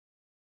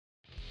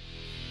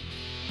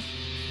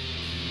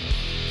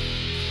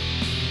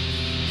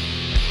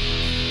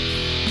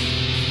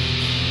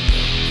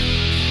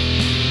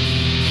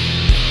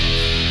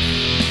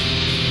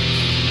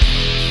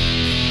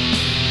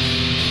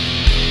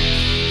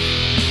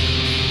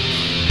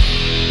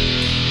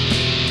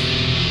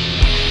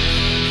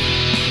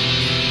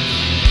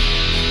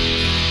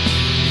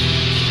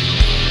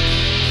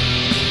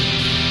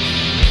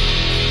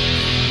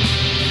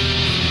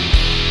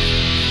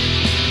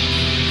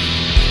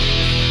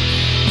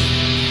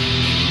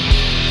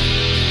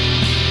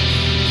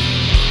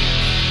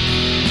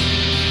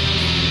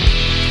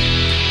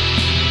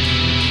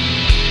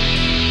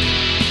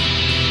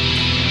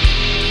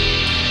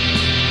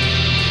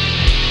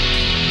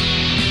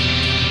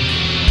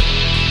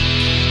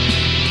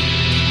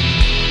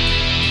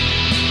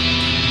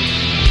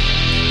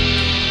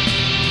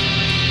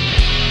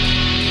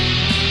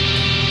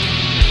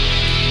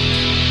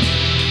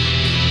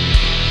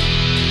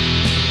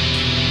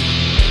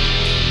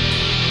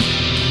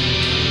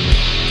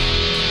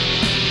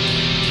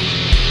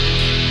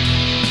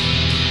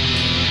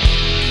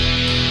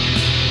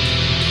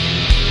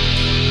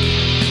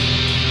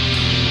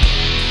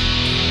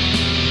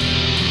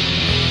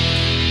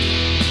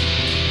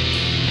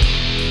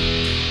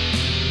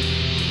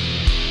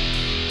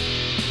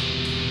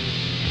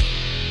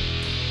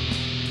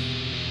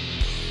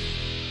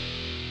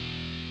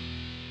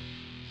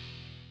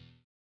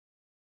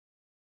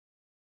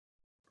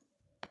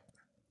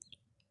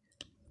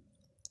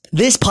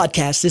This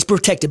podcast is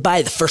protected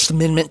by the First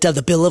Amendment of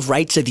the Bill of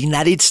Rights of the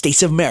United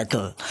States of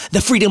America,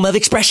 the freedom of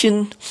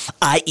expression,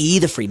 i.e.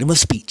 the freedom of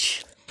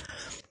speech.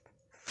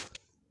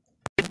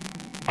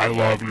 I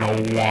love no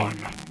one.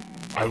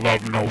 I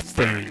love no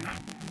thing.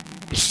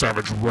 The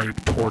savage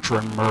rape, torture,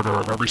 and murder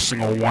of every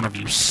single one of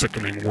you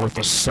sickening,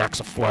 worthless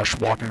sacks of flesh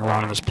walking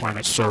around on this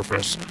planet's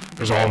surface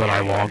is all that I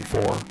long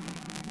for.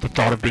 The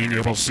thought of being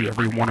able to see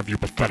every one of you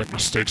pathetic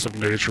mistakes of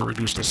nature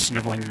reduced to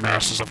sniveling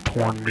masses of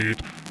torn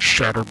meat,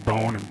 shattered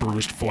bone, and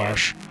bruised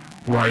flesh,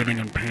 writhing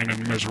in pain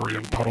and misery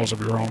in puddles of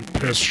your own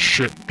piss,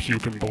 shit,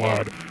 puke, and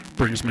blood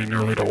brings me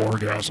nearly to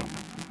orgasm.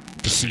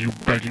 To see you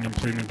begging and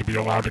pleading to be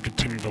allowed to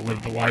continue to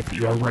live the life that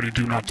you already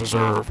do not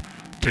deserve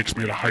takes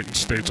me to heightened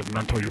states of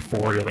mental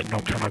euphoria that no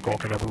chemical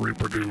can ever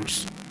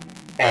reproduce.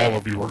 All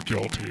of you are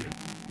guilty.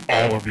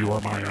 All of you are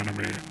my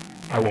enemy.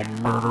 I will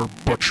murder,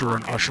 butcher,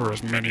 and usher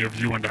as many of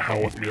you into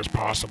hell with me as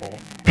possible.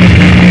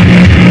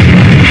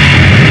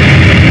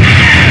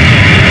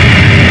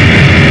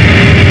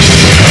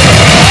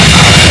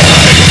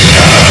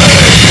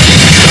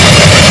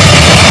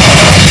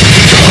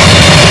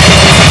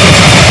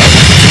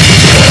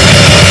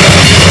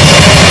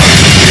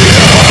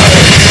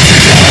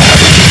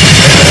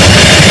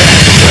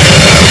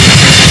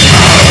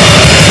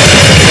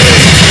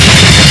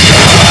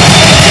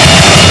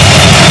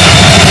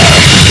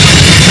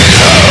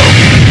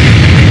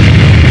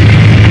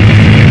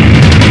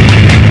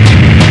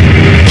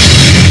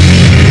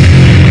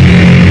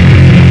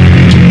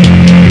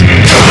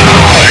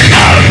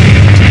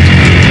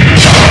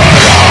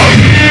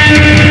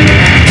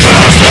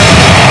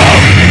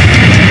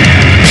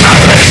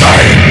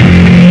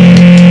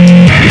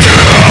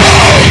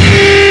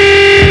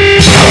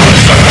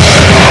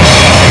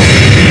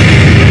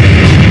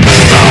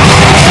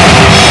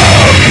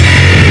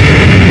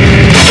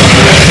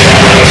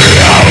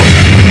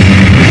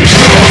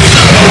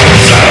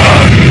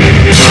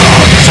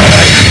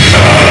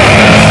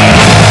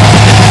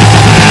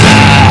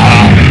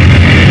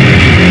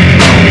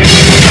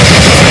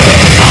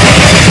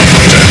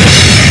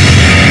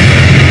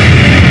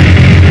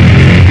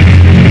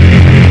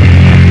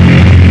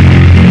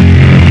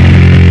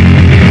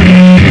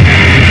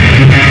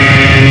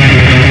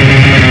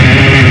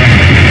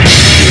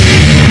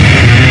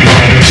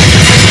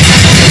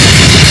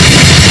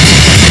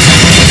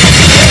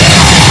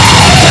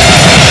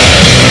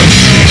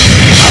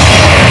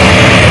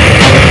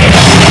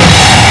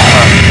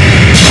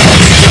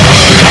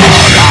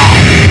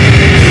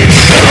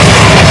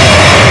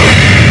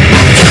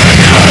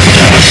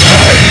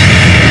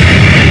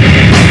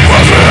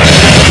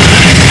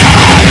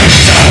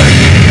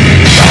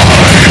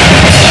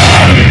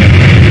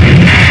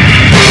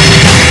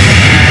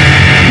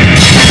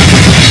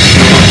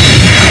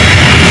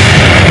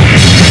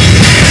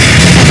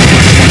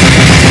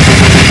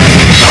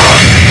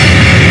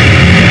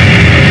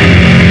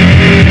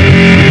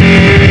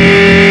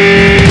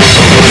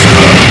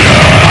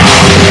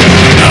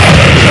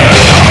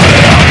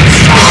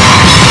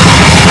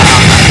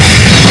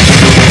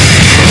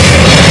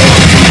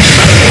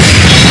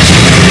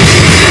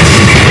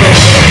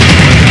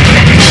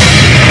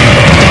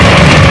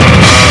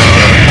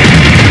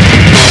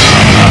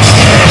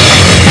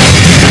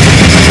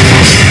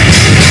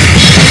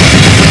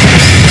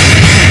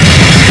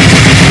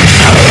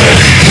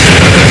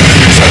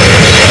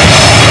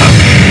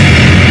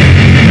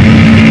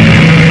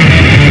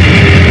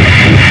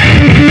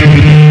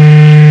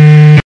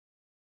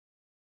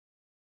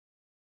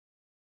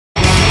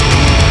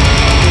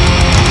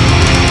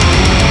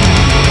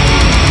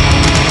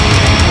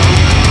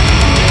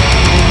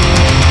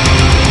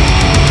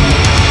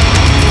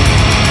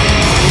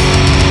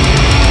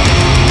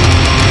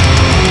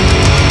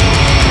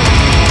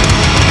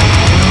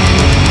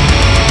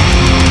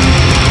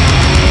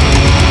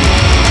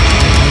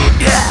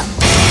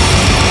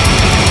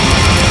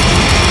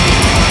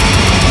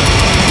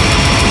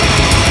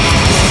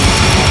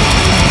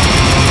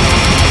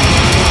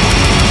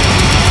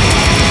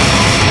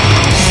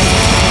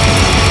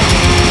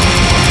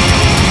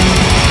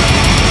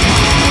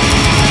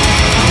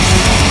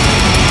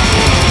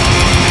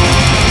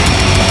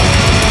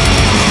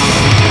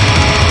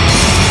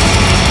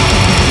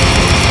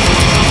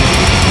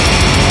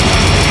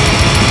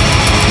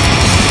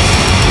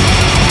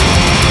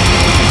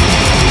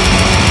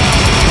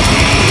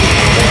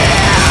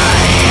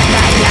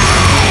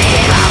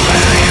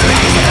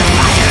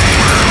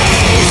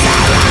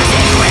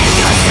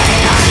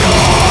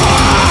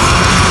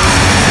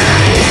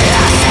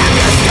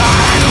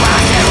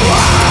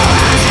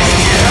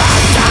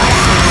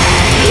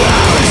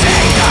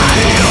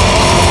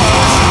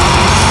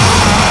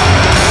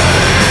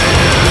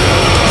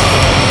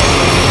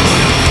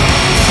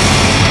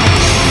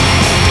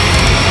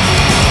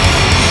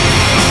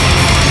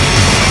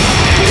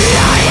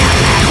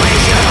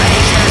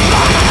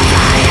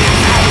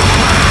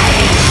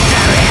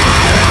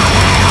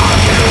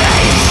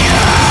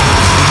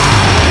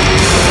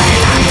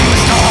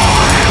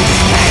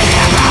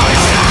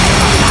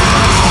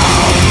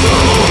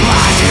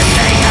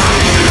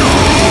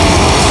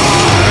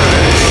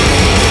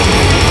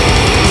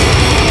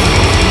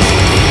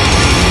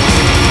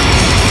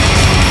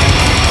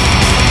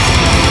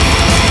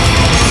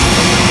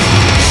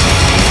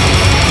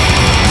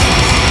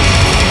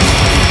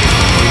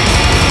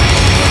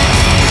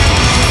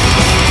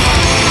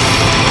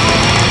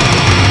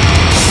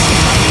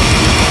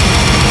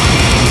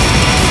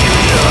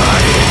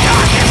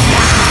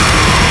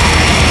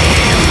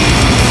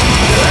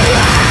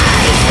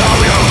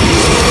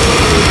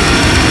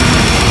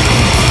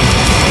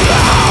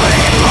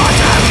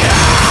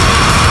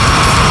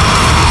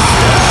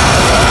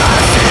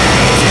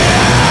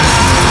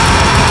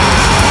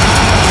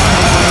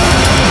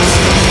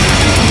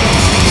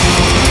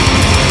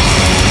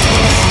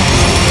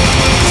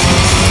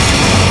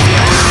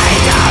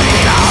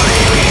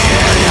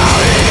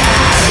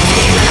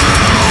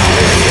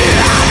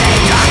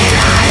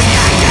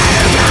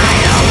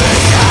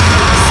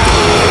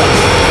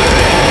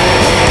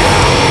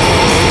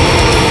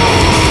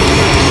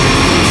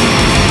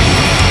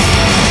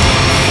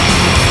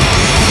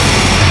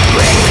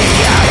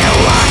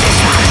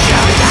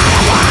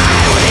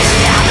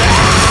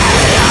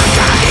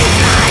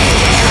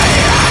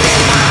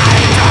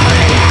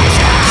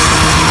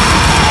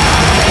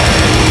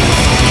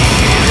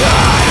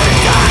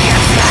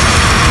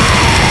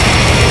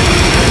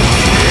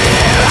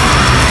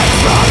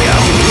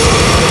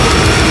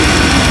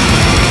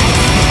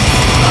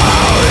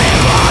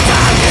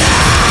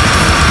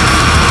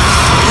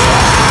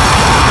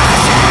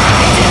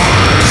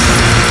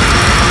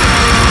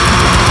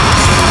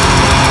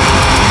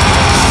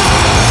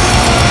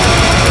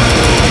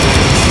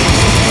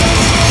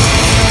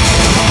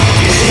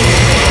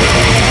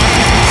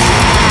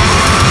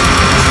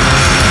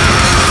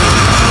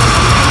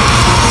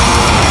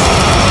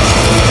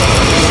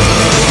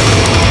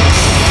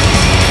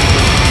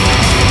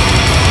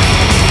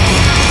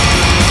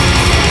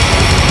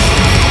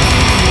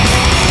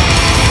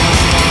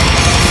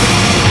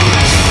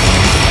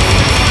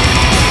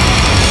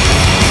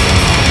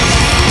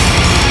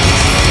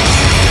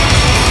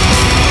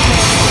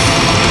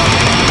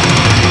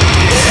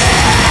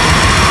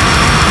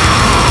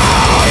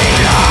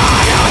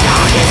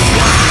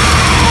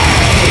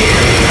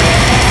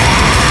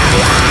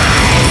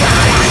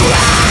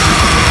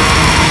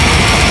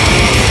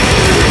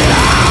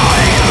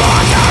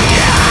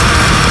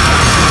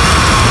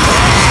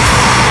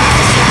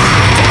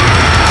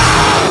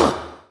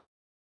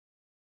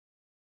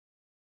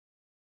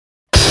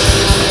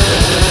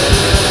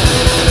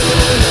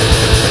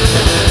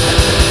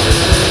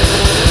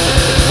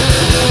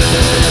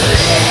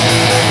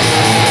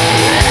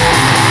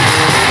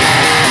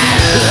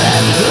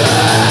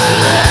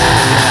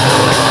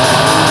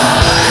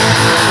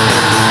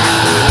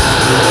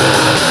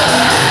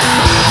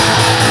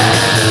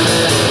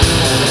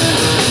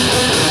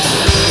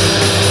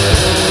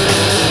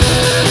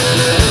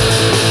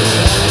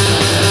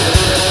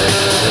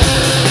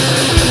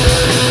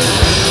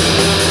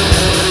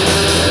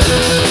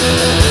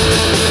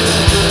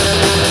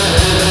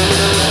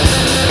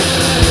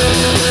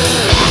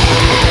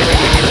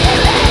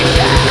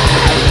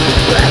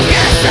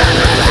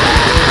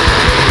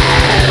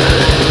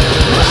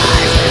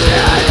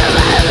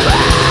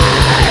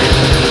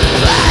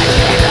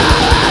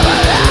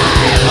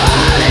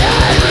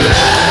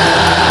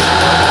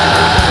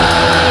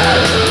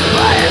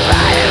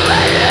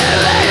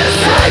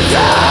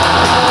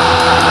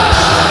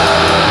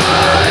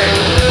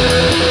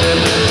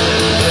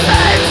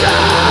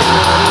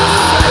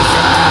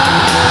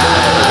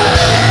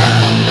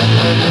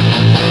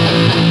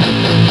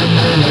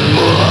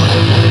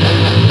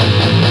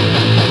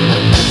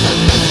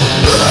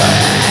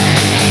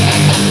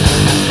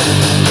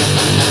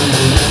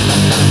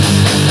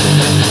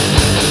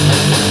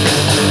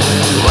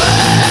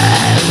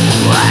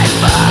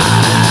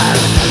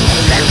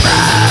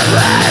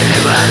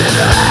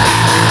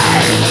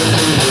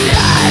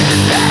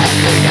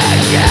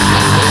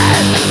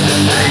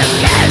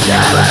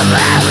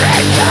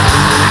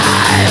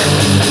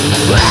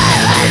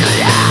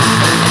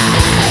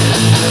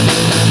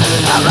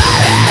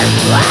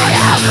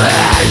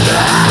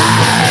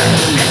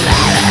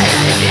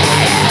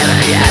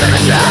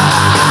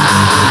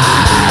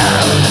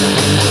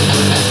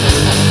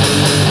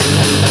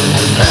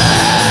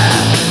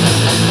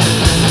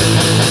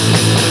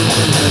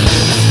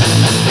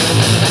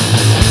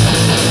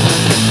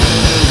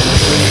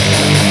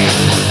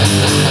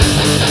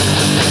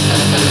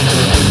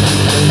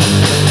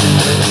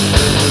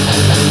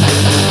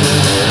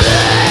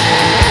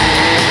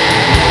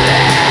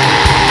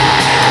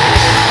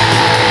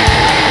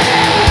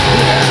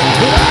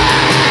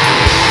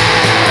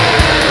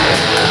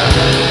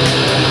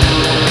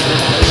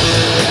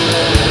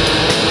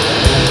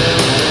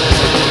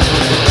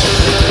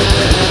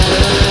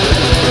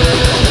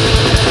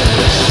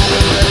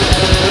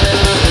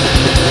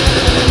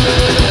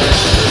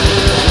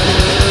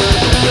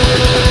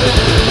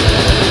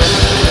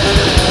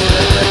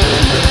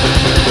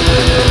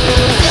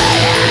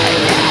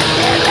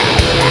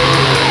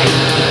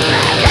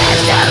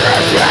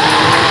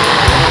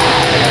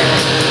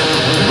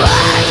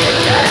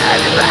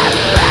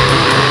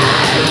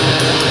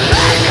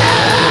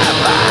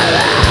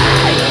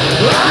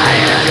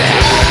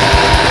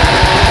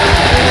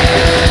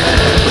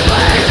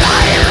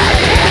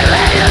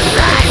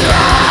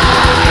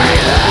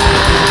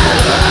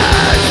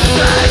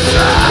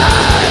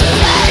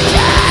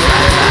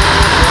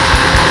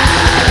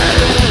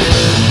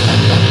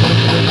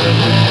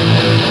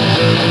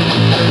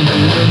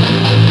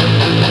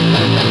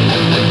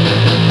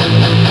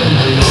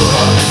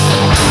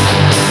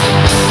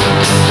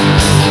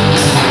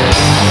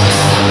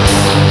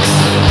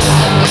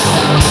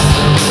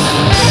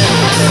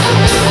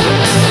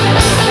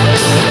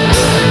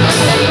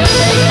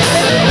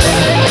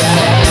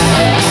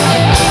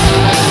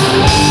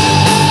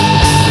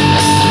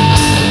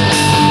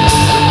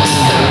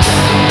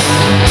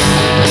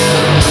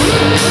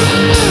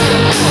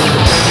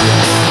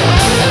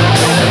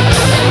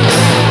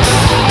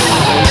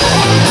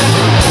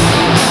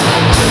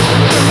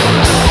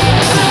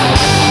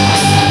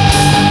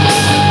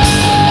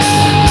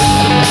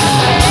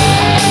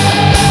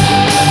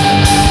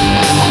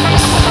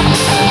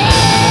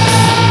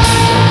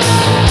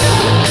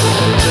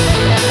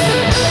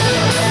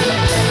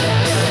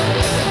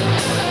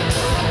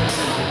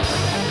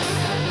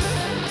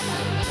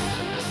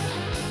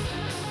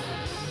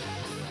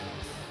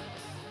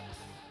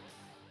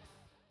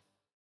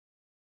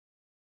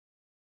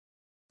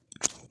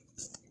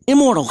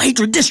 Immortal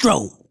Hatred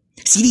Distro.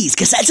 CDs,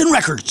 cassettes, and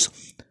records.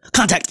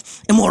 Contact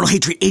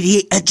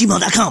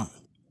immortalhatred88@gmail.com.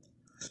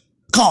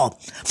 Call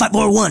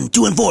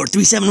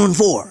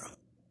 541-214-3714.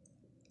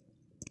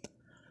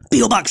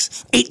 P.O.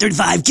 Box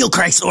 835,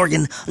 Gilchrist,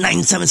 Oregon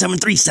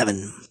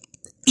 97737.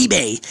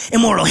 eBay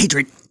Immortal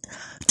Hatred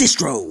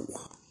Distro.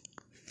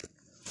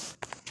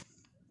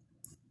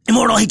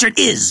 Immortal Hatred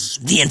is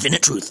the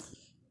infinite truth.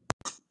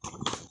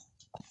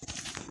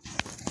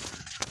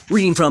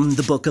 Reading from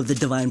the book of the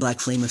Divine Black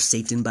Flame of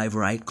Satan by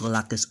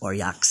Vrykolakas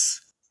Oriax.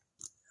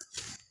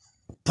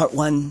 Part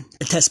 1,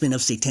 A Testament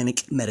of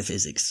Satanic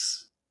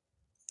Metaphysics.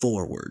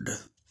 Forward.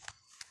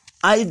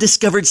 I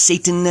discovered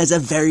Satan as a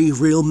very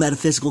real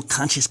metaphysical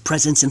conscious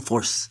presence and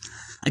force.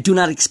 I do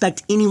not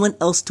expect anyone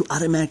else to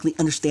automatically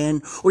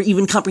understand or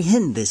even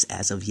comprehend this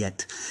as of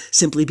yet,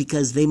 simply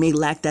because they may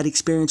lack that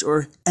experience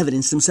or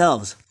evidence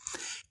themselves.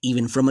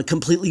 Even from a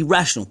completely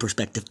rational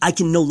perspective, I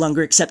can no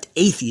longer accept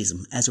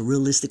atheism as a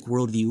realistic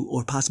worldview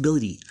or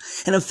possibility,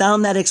 and have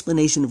found that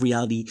explanation of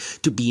reality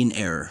to be an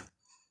error.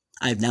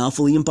 I have now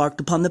fully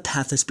embarked upon the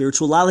path of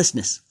spiritual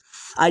lawlessness.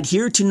 I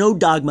adhere to no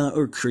dogma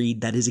or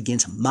creed that is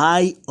against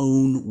my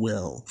own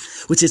will,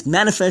 which is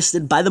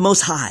manifested by the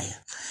Most High,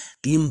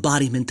 the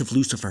embodiment of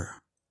Lucifer.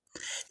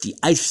 The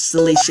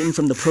isolation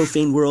from the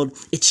profane world,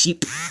 its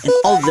sheep, and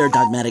all of their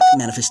dogmatic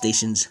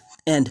manifestations,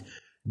 and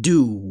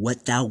do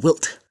what thou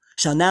wilt,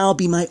 shall now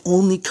be my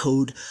only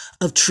code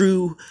of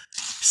true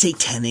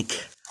satanic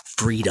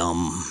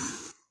freedom.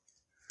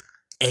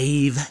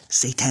 Ave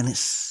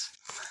Satanis.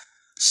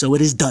 So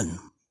it is done.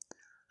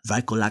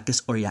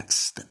 Vrykolakas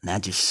Oriax, the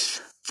Magus,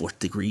 4th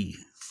degree.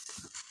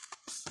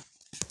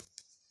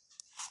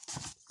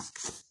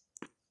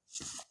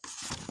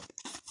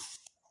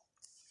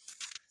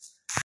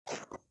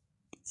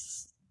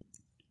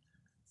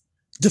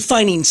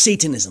 Defining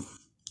Satanism.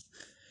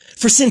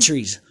 For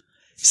centuries,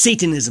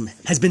 Satanism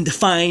has been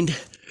defined,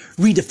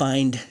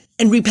 redefined,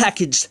 and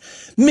repackaged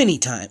many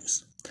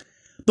times.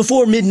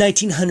 Before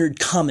mid-1900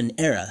 Common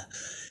Era,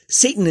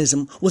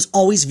 Satanism was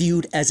always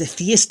viewed as a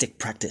theistic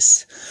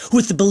practice,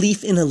 with the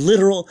belief in a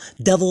literal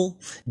devil,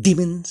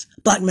 demons,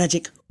 black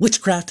magic,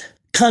 witchcraft,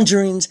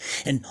 conjurings,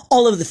 and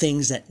all of the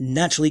things that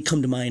naturally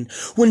come to mind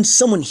when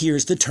someone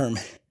hears the term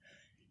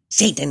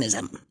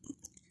Satanism.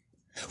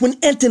 When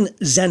Anton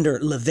Zander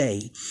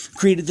LaVey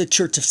created the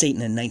Church of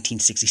Satan in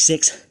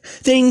 1966,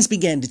 things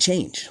began to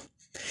change.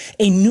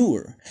 A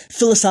newer,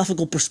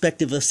 philosophical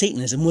perspective of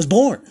Satanism was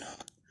born.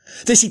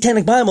 The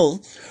Satanic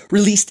Bible,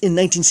 released in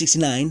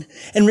 1969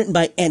 and written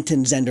by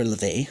Anton Zander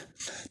LaVey,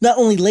 not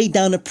only laid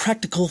down a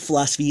practical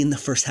philosophy in the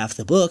first half of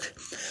the book,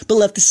 but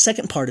left the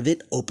second part of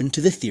it open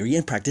to the theory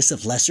and practice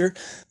of lesser,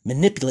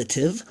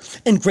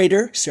 manipulative, and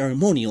greater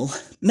ceremonial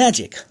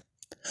magic.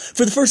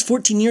 For the first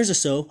 14 years or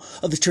so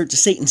of the Church of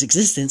Satan's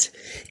existence,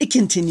 it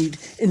continued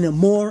in a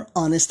more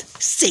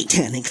honest,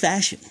 satanic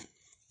fashion.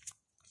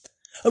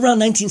 Around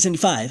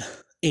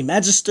 1975, a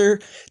Magister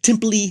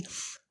Templi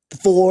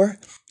IV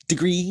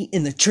degree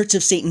in the Church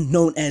of Satan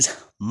known as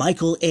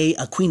Michael A.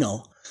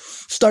 Aquino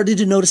started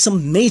to notice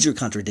some major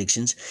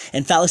contradictions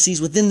and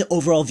fallacies within the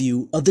overall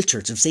view of the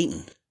Church of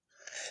Satan.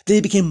 They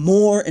became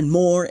more and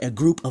more a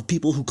group of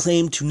people who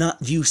claimed to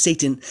not view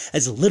Satan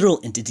as a literal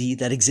entity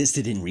that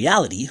existed in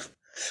reality,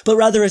 but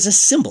rather as a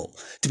symbol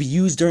to be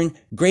used during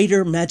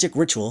greater magic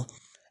ritual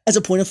as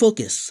a point of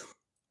focus.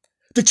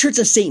 The Church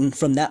of Satan,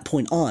 from that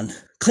point on,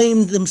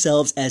 claimed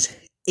themselves as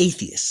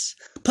atheists,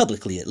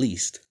 publicly at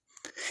least,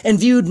 and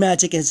viewed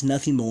magic as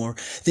nothing more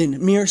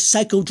than mere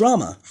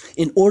psychodrama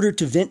in order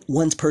to vent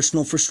one's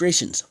personal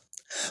frustrations.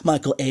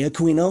 Michael A.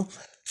 Aquino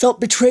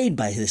felt betrayed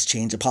by this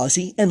change of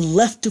policy and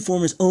left to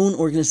form his own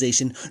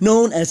organization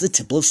known as the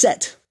Temple of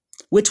Set,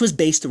 which was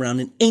based around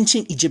an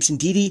ancient Egyptian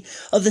deity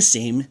of the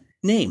same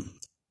name,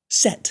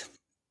 Set.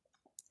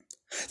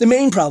 The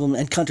main problem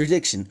and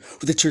contradiction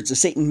with the Church of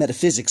Satan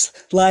metaphysics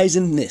lies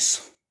in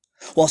this.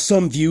 While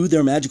some view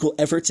their magical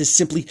efforts as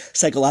simply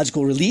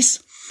psychological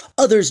release,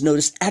 others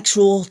notice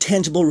actual,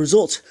 tangible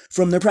results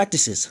from their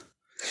practices.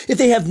 If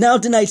they have now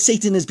denied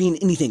Satan as being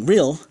anything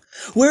real,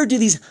 where do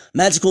these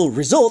magical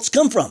results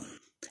come from?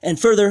 And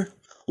further,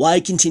 why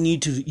continue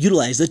to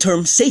utilize the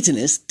term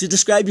Satanist to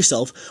describe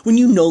yourself when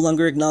you no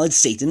longer acknowledge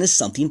Satan as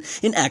something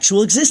in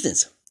actual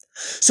existence?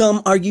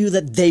 Some argue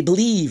that they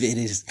believe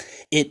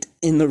it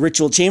in the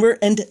ritual chamber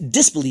and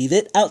disbelieve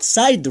it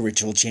outside the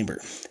ritual chamber.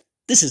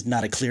 This is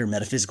not a clear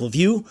metaphysical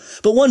view,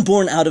 but one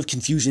born out of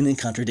confusion and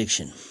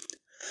contradiction.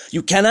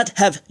 You cannot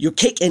have your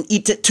cake and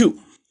eat it too.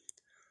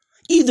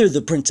 Either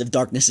the Prince of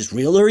Darkness is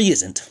real or he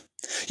isn't.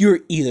 You're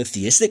either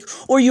theistic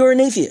or you're an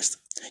atheist.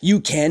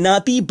 You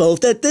cannot be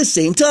both at the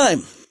same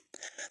time.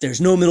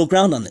 There's no middle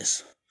ground on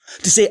this.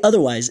 To say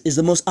otherwise is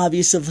the most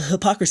obvious of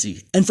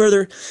hypocrisy. And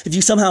further, if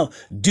you somehow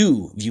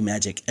do view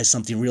magic as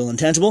something real and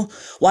tangible,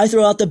 why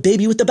throw out the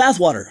baby with the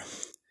bathwater?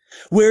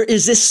 Where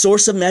is this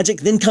source of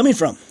magic then coming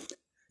from?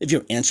 If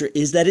your answer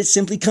is that it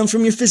simply comes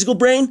from your physical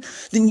brain,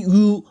 then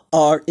you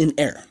are in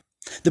error.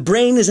 The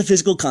brain is a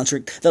physical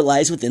construct that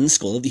lies within the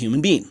skull of the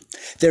human being.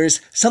 There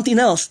is something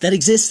else that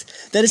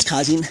exists that is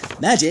causing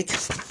magic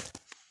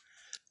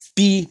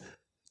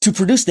to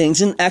produce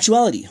things in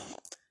actuality.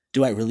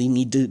 Do I really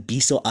need to be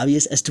so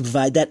obvious as to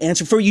provide that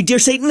answer for you, dear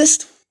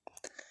Satanist?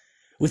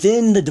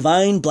 Within the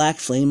divine black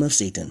flame of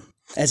Satan,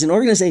 as an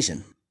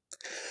organization,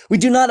 we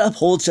do not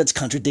uphold such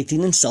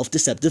contradicting and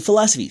self-deceptive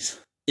philosophies.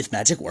 If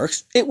magic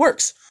works, it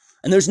works.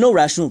 And there's no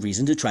rational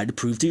reason to try to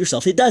prove to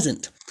yourself it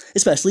doesn't,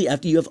 especially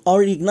after you have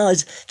already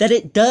acknowledged that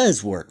it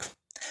does work.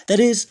 That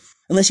is,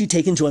 unless you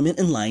take enjoyment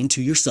in lying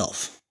to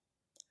yourself.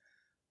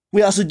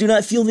 We also do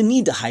not feel the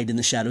need to hide in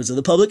the shadows of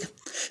the public,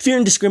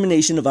 fearing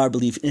discrimination of our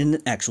belief in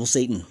an actual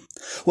Satan.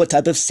 What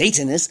type of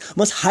Satanist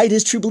must hide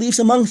his true beliefs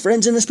among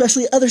friends and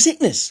especially other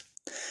Satanists?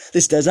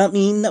 This does not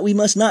mean that we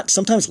must not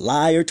sometimes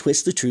lie or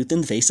twist the truth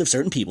in the face of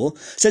certain people,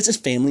 such as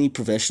family,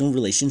 professional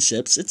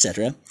relationships,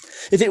 etc.,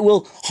 if it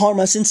will harm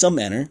us in some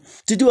manner.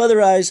 To do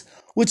otherwise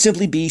would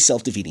simply be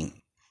self-defeating.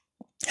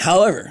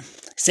 However,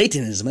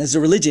 Satanism as a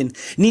religion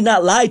need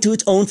not lie to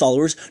its own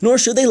followers, nor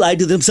should they lie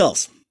to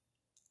themselves.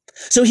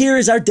 So here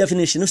is our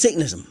definition of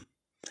Satanism,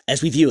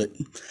 as we view it,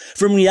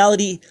 from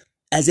reality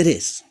as it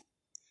is.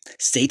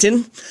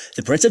 Satan,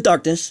 the Prince of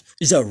Darkness,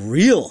 is a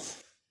real,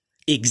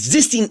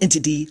 existing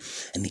entity,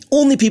 and the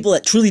only people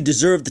that truly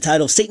deserve the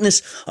title of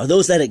Satanist are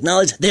those that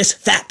acknowledge this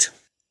fact.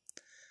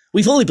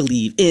 We fully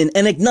believe in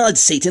and acknowledge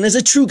Satan as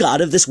a true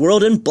god of this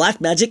world, and black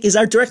magic is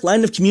our direct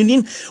line of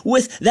communion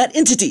with that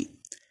entity.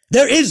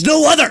 There is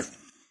no other!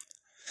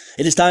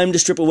 It is time to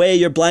strip away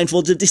your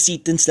blindfolds of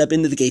deceit and step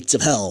into the gates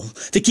of hell,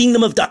 the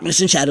kingdom of darkness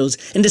and shadows,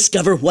 and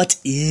discover what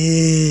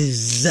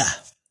is.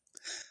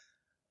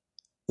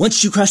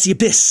 Once you cross the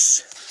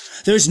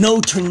abyss, there is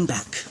no turning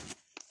back.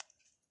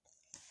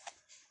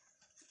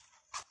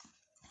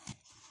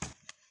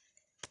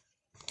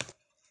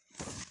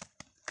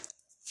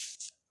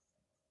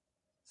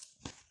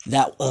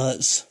 That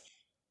was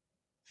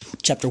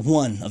chapter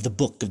 1 of the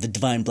book of the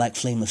Divine Black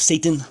Flame of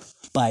Satan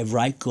by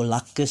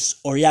Vrykolakas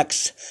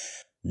Oriax,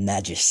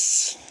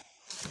 Magus.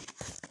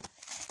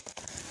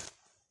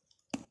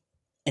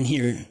 And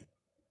here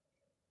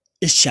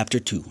is chapter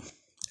 2.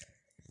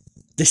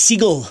 The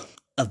Seagull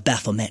of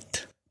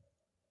Baphomet.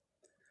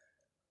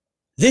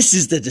 This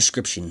is the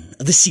description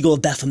of the Seagull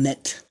of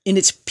Baphomet in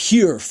its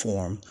pure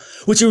form,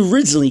 which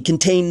originally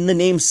contained the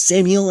names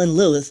Samuel and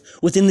Lilith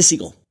within the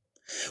seagull,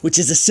 which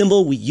is the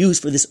symbol we use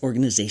for this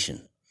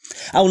organization.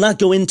 I will not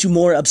go into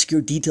more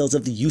obscure details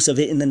of the use of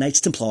it in the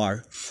Knights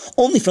Templar,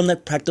 only from the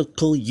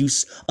practical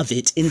use of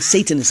it in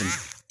Satanism.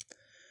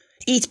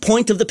 Each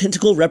point of the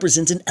pentacle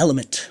represents an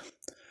element: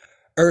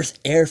 earth,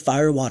 air,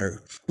 fire,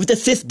 water, with the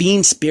fifth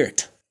being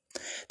spirit.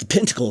 The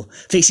pentacle,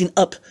 facing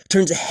up,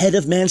 turns the head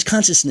of man's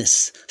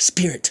consciousness,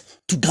 spirit,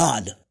 to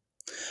God.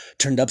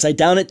 Turned upside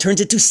down, it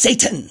turns it to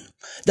Satan,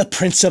 the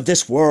prince of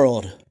this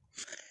world.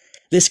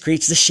 This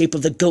creates the shape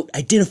of the goat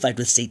identified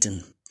with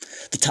Satan.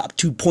 The top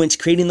 2 points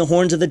creating the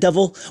horns of the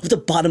devil, with the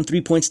bottom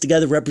 3 points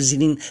together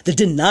representing the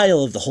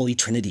denial of the Holy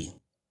Trinity.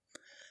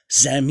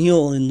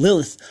 Samuel and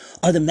Lilith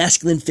are the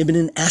masculine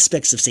feminine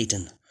aspects of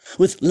Satan,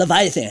 with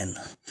Leviathan,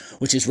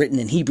 which is written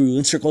in Hebrew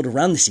and circled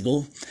around the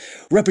seagull,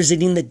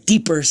 representing the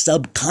deeper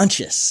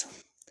subconscious.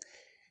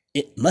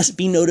 It must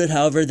be noted,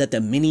 however, that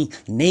the many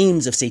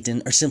names of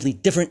Satan are simply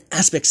different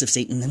aspects of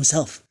Satan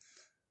himself,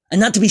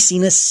 and not to be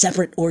seen as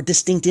separate or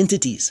distinct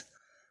entities.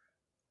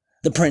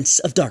 The Prince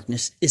of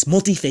Darkness is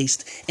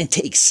multi-faced and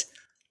takes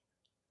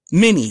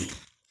many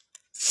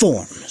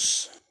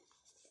forms.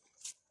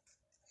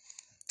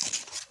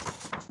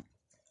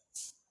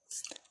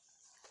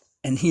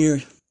 And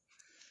here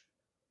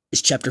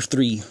is chapter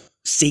 3,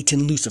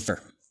 Satan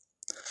Lucifer.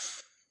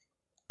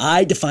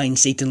 I define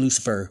Satan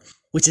Lucifer,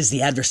 which is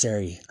the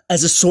adversary,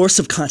 as a source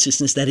of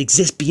consciousness that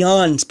exists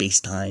beyond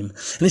space-time,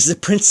 and is the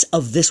prince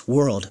of this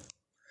world.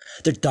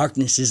 The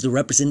darkness is the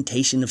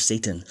representation of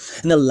Satan,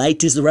 and the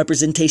light is the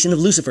representation of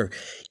Lucifer,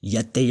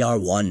 yet they are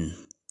one.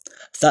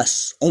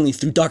 Thus, only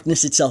through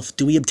darkness itself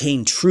do we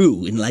obtain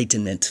true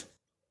enlightenment.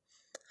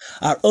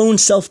 Our own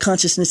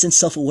self-consciousness and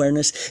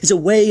self-awareness is a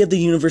way of the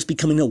universe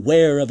becoming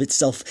aware of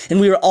itself, and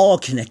we are all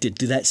connected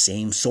to that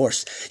same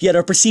source, yet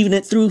are perceiving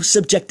it through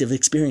subjective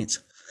experience.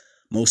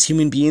 Most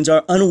human beings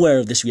are unaware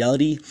of this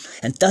reality,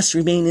 and thus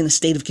remain in a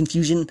state of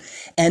confusion,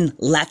 and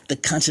lack the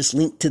conscious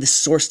link to the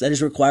source that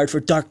is required for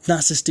dark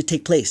gnosis to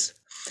take place.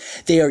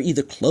 They are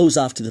either closed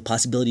off to the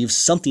possibility of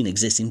something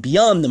existing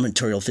beyond the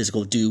material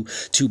physical due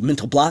to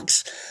mental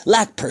blocks,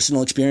 lack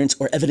personal experience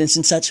or evidence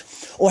in such,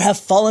 or have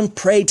fallen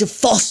prey to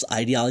false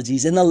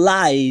ideologies and the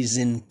lies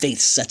in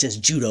faiths such as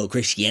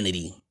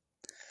Judo-Christianity.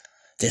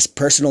 This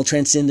personal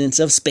transcendence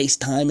of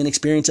space-time and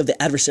experience of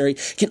the adversary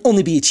can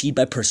only be achieved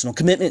by personal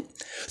commitment,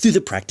 through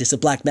the practice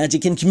of black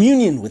magic and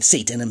communion with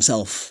Satan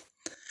himself.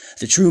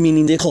 The true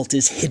meaning of the occult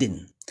is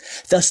hidden.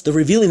 Thus, the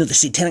revealing of the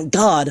satanic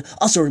god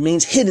also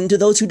remains hidden to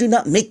those who do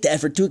not make the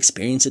effort to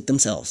experience it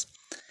themselves.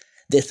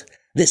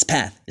 This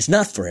path is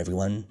not for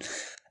everyone,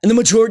 and the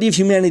majority of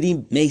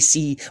humanity may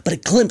see but a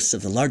glimpse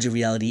of the larger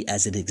reality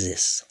as it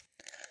exists.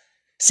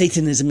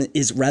 Satanism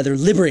is rather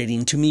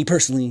liberating to me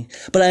personally,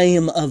 but I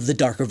am of the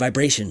darker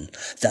vibration.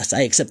 Thus,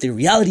 I accept the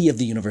reality of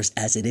the universe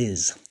as it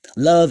is.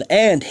 Love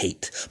and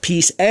hate,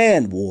 peace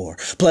and war,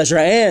 pleasure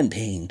and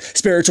pain,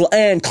 spiritual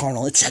and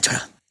carnal,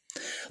 etc.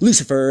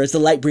 Lucifer, as the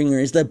light bringer,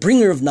 is the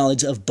bringer of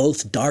knowledge of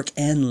both dark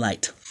and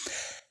light.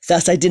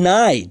 Thus, I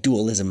deny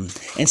dualism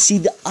and see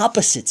the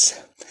opposites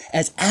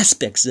as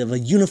aspects of a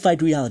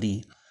unified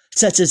reality,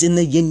 such as in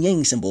the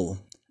yin-yang symbol,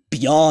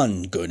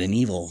 beyond good and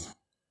evil.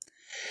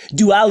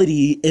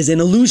 Duality is an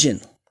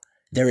illusion.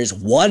 There is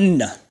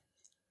one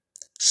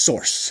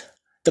source,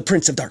 the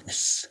Prince of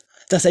Darkness.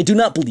 Thus, I do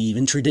not believe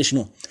in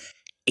traditional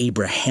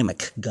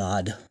Abrahamic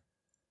God.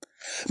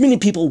 Many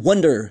people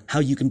wonder how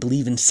you can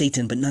believe in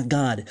Satan but not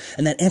God,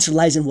 and that answer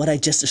lies in what I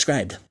just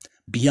described,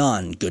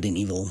 beyond good and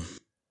evil.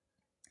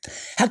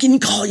 How can you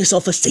call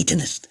yourself a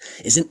Satanist?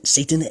 Isn't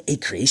Satan a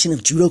creation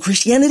of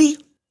Judo-Christianity?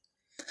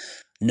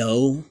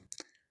 No,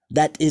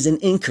 that is an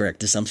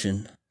incorrect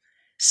assumption.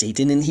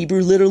 Satan in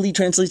Hebrew literally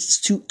translates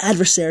to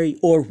adversary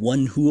or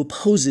one who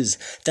opposes.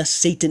 Thus,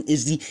 Satan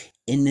is the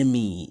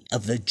enemy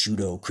of the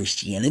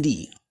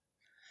Judo-Christianity.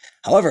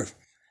 However,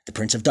 the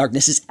Prince of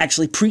Darkness is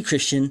actually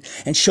pre-Christian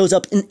and shows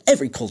up in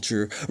every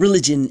culture,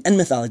 religion, and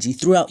mythology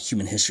throughout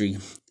human history.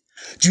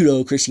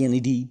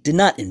 Judo-Christianity did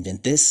not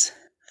invent this.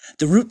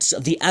 The roots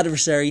of the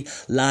adversary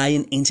lie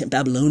in ancient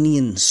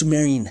Babylonian,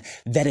 Sumerian,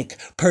 Vedic,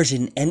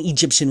 Persian, and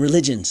Egyptian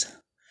religions.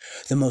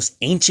 The most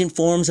ancient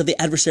forms of the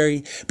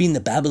adversary being the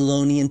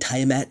Babylonian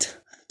Tiamat,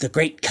 the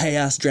great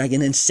chaos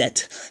dragon, and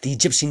Set, the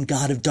Egyptian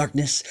god of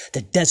darkness,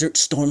 the desert,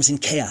 storms,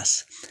 and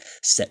chaos.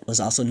 Set was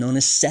also known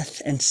as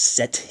Seth and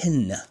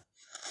Setin.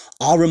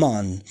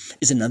 Ahriman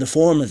is another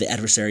form of the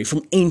adversary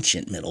from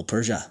ancient Middle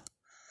Persia.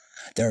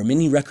 There are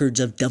many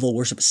records of devil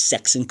worship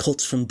sects and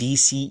cults from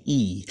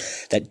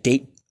BCE that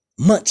date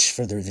much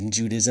further than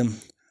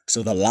Judaism,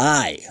 so the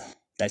lie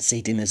that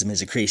Satanism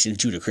is a creation of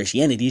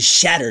Judo-Christianity is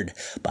shattered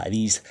by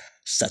these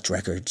such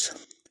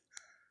records.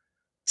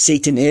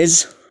 Satan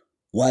is,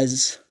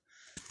 was,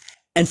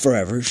 and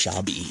forever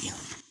shall be.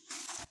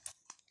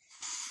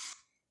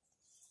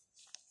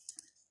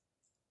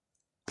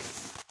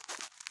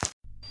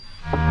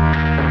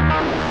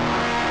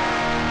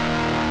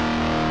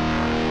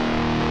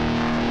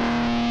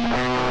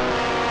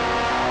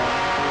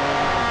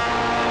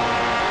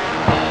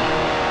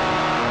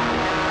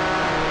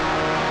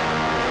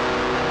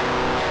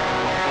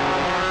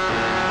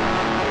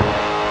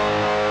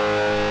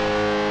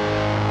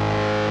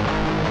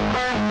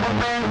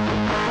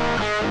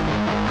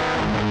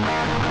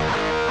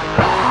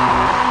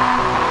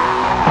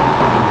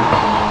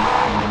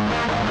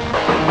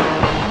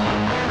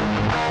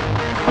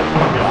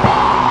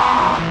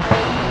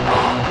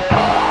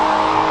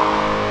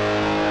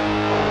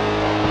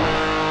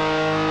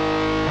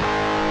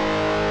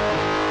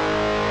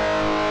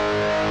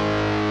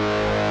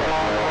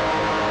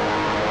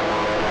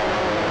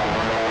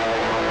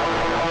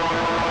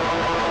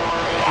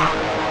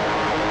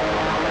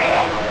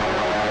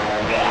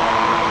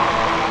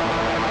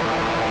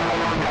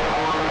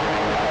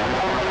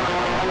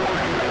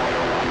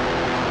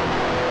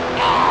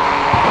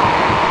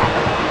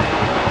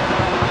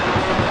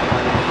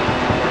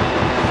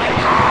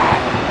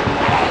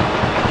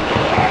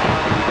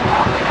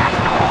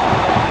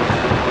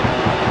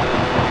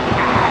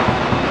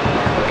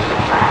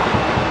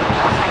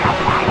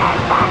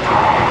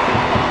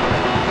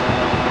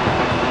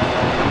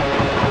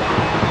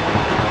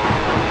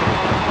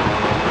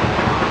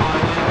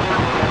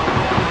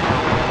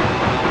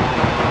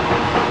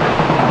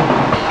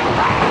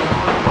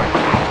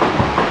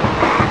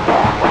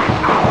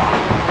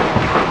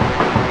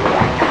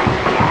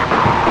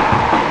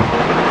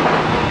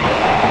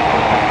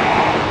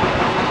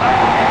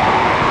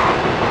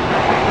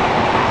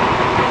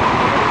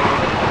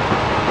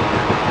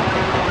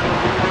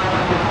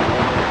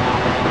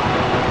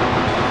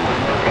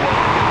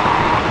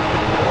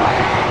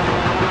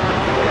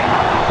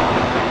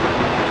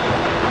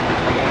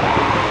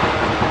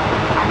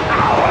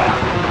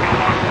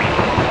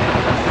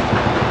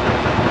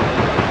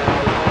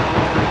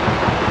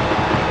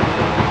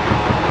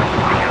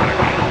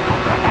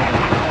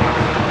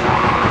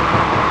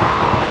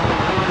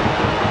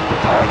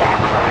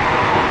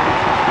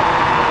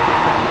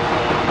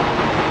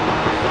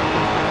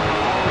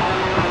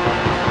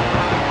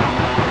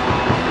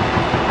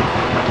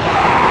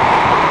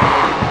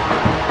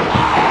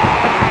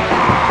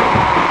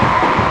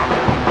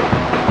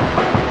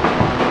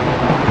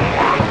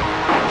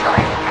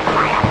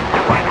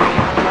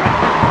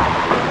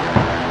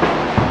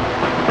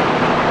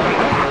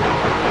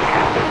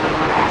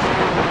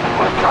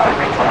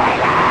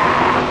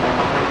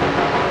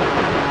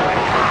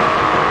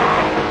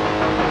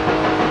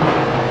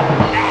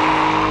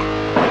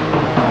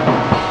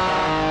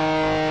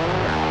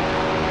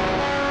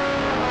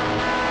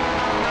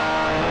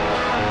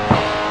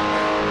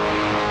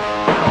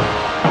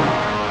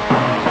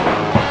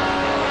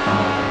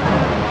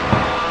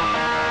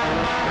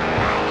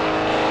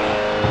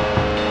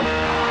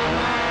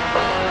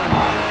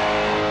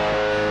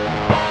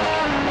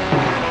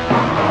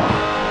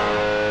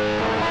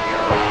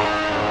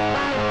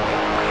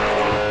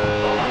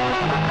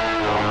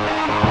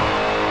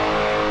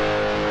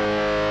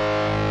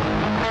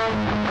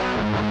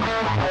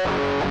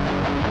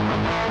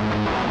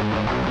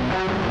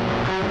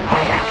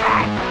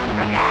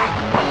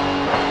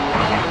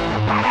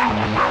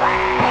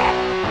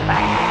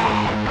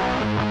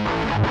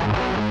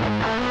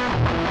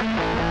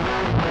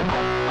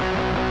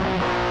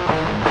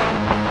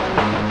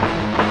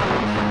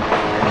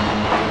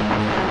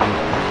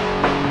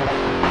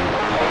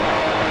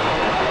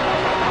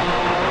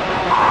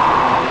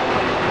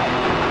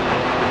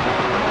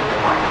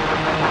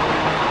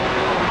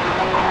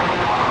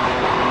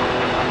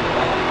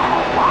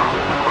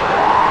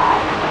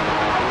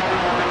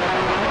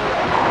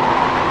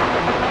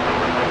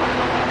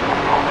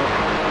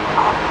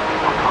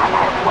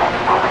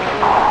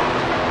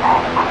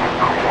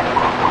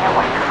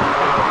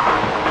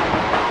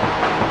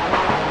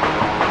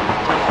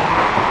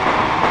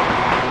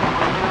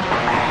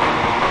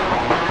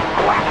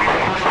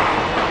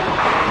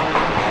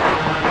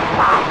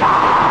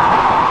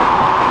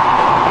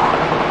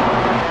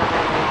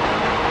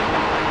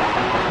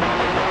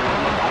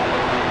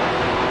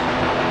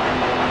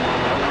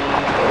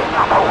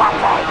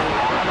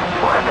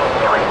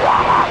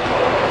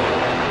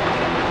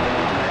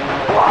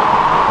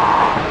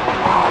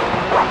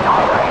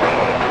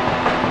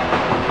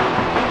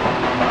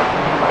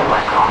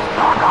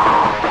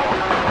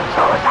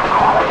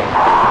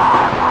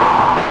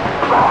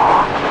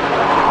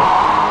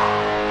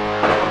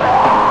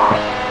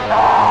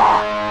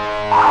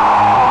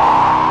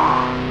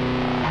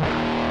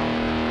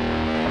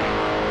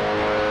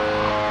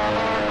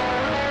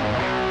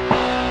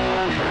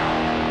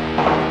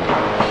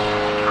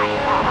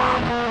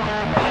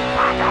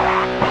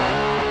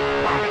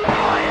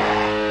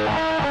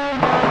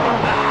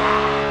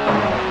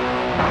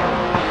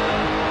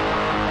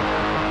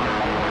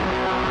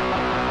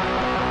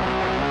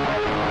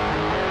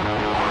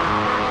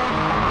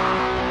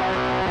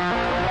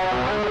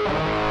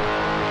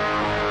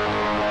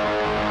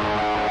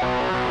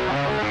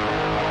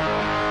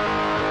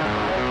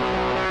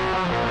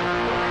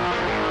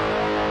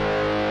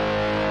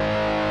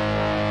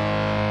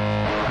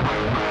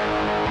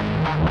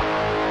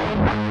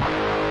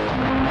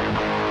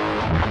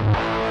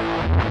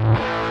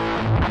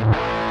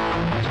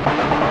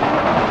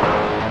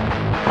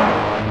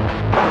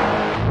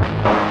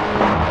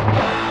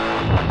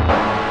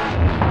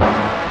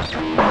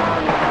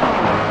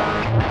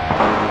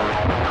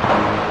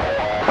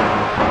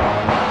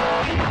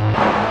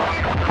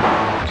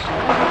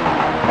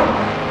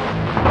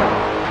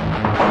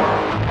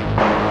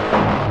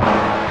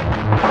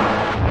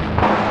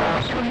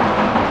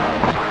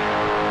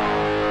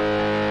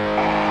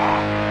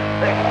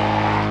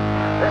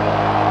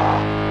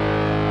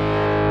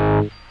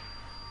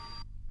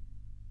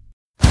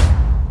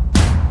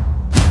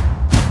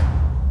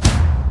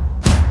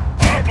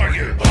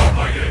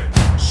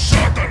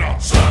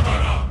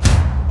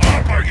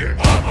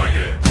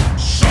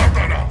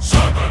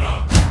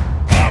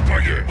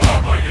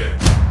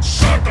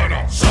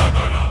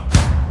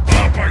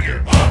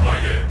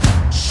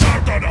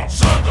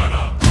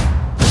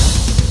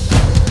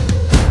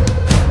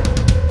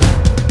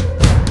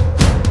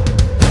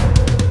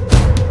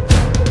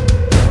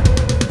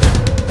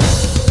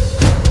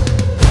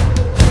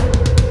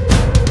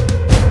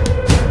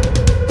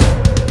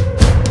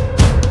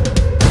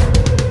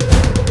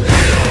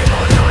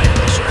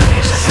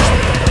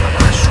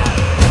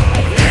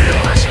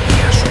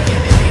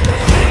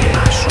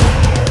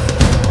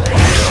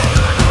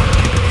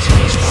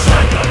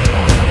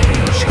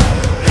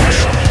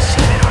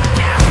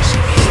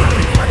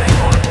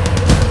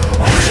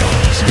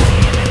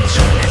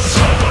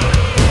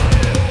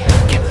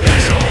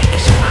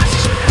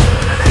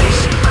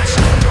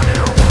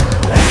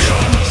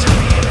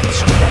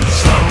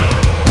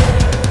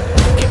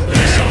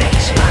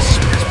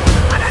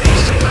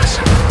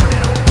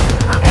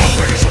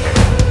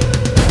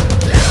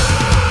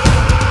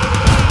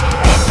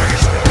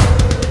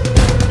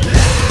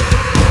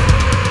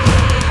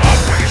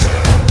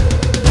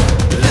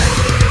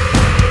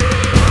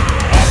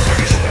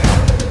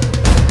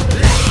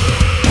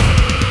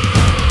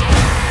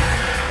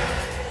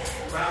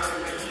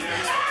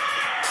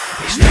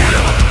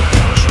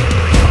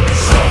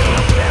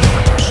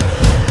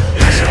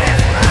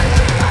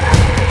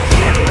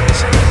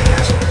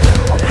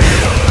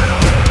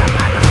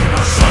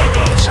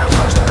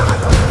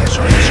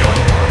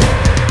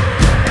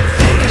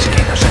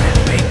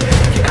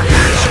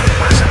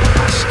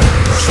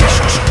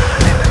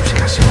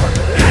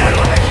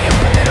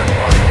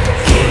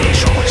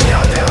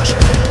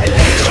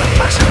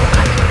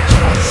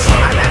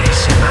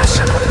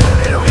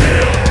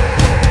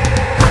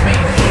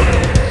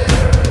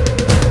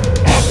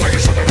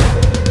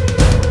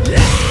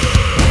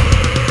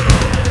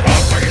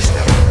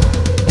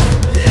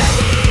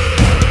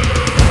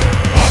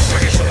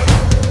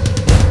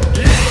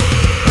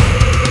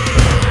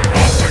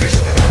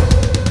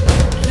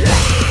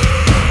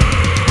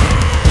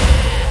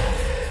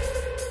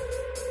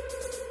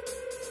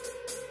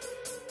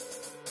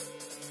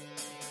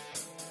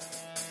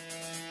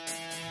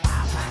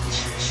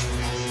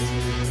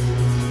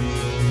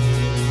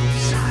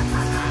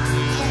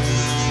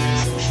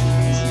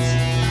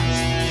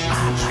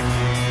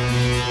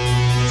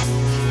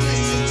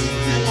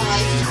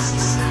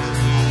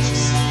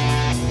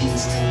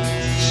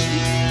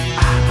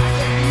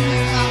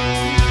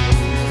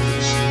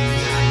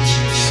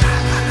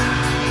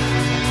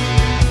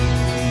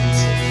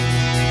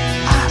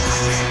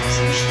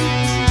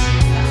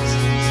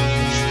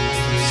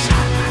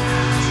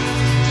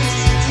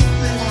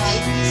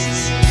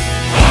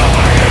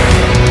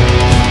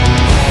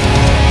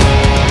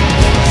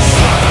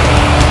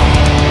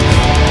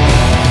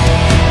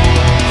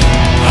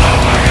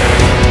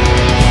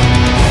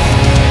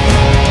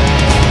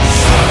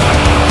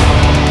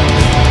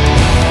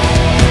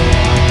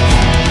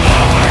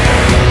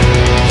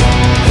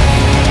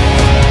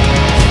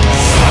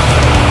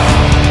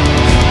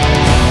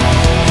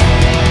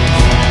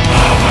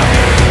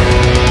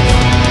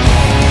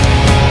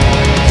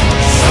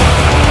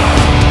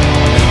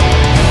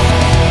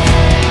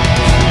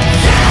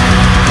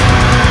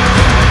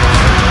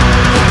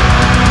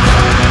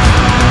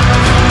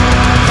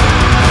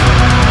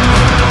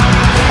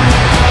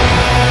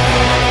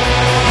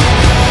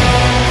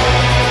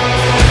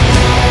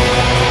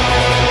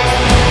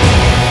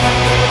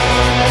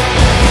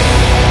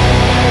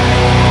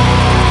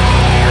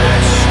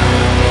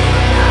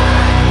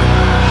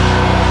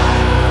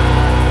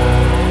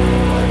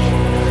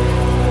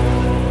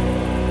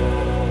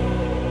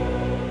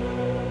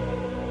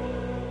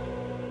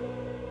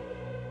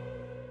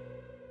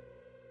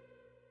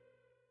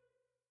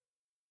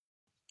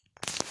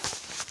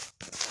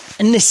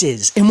 and this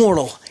is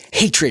Immortal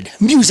Hatred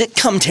Music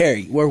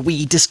Commentary, where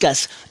we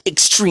discuss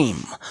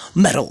extreme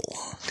metal,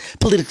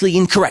 politically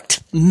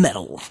incorrect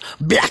metal,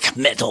 black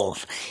metal,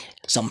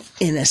 some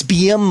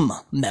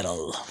NSBM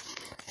metal,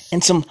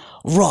 and some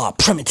raw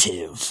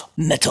primitive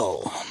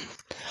metal.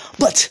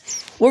 But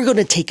we're going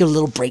to take a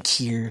little break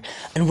here,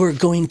 and we're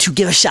going to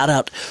give a shout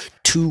out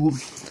to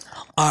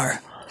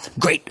our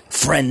great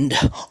friend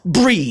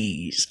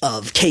Breeze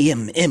of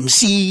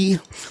KMMC.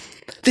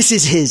 This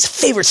is his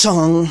favorite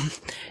song,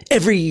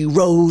 Every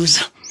Rose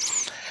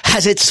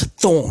Has Its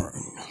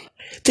Thorn.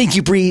 Thank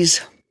you,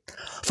 Breeze,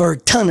 for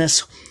telling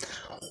us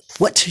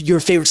what your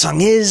favorite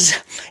song is,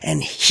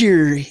 and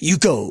here you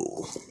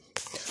go.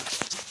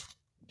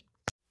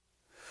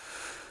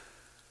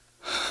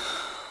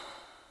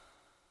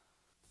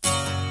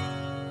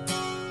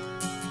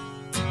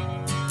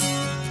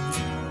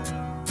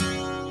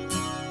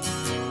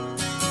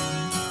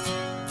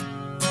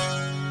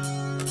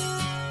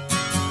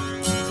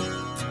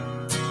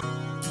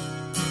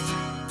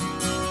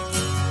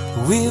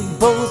 We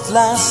both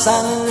lie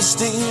silently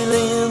still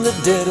in the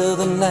dead of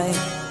the night.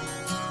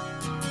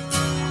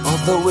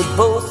 Although we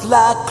both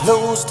lie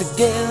close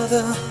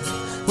together,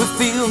 we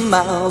feel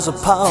miles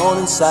apart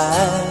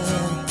inside.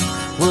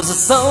 Was it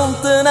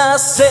something I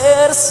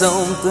said or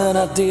something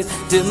I did?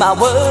 Did my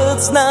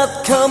words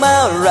not come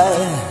out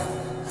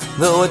right?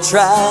 Though I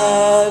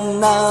tried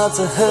not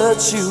to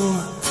hurt you,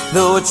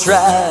 though I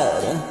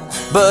tried,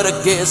 but I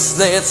guess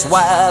that's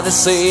why they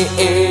say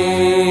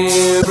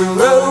every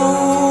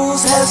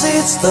rose has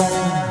its thorn.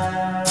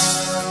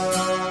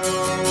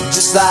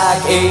 Just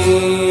like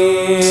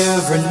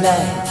every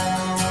night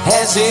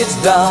has its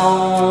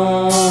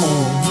dawn.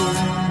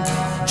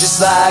 Just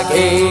like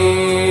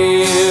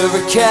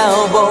every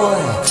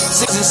cowboy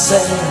sings a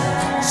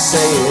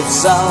sad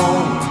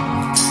song.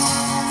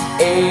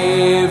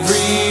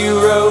 Every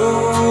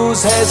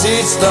rose has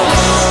its thorn.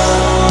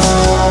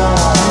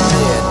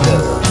 Yeah, it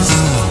does.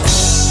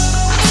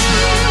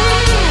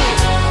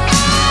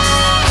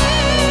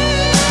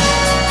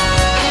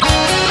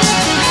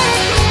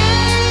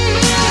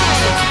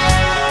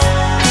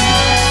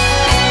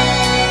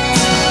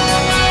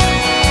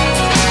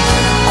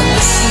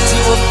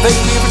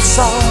 Favorite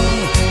song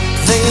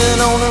playing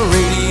on the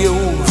radio.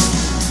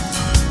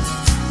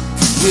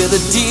 Yeah, the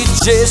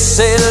DJ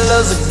said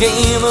love's a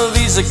game of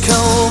easy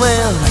come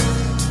and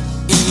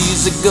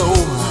easy go.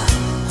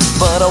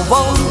 But I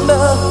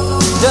wonder,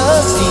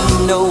 does he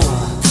know?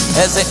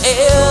 Has he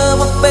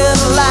ever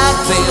felt like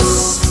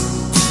this?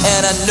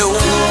 And I know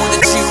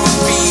that you would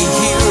be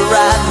here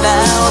right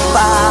now if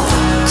I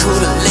could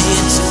have let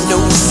you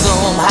know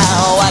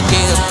somehow. I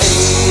guess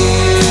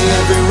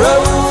every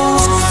rose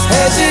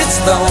has its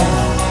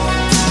thorn.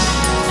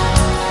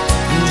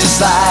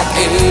 Just like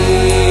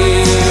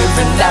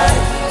every night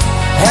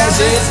has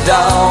its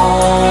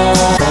dawn.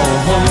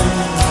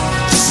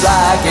 Just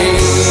like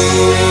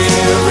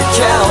every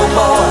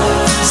cowboy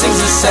sings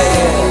a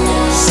sad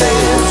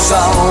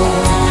song.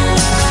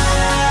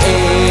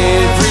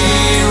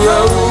 Every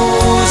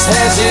rose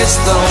has its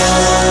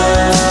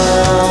thorn.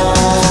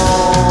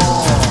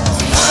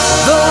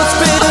 Though it's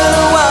been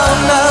a while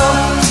now,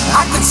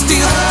 I can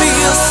still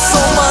feel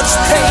so much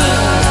pain.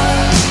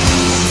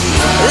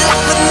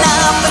 Like the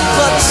knife that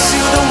cuts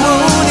you, the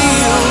wound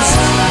heals,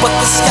 but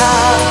the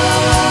scar,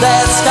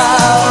 that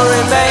scar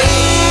remains.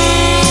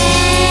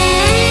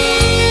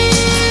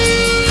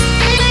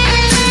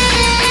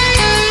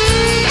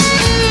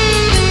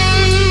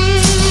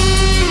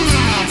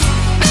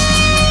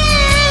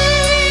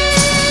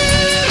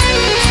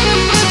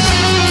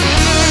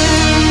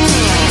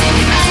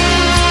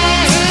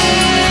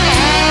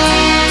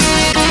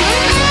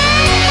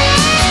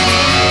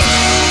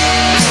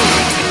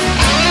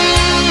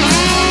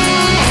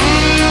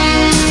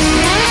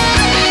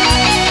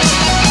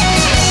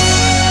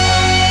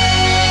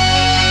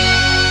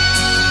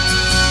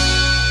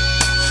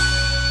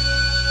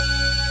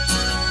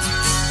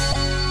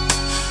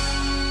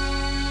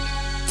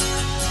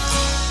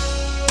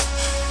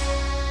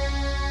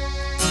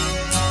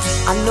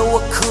 I know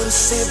I could have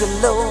saved the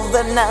love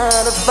that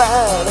night if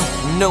I'd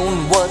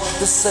known what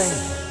to say.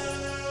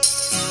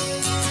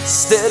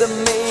 Instead of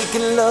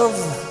making love,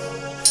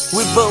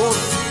 we both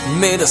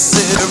made a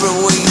separate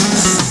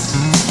ways.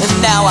 And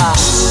now I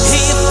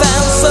hear you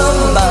found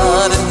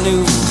somebody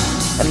new,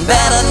 and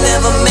that I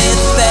never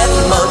meant that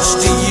much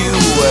to you.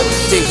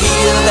 To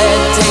hear that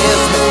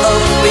tears me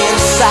up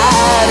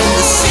inside, and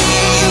to see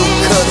you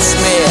cuts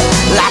me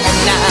like a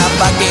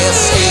knife. I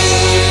guess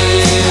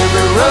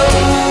every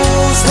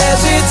rose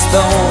has its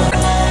thorn.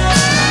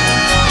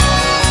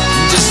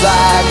 Just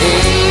like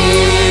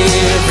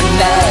every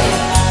night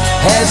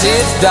has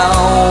its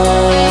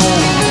dawn.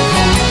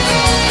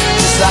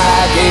 Just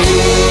like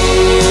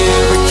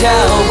every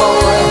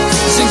cowboy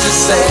sings a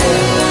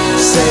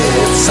sad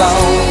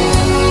song.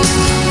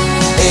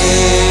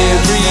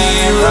 Every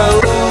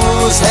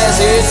rose has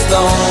its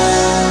thorn.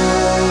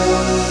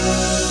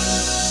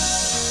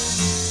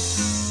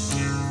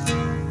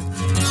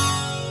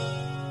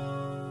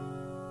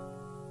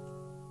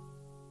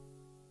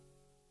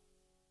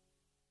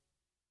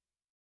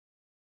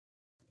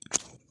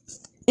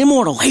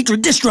 Immortal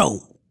Hatred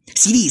Distro.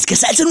 CDs,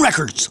 cassettes, and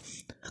records.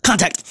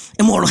 Contact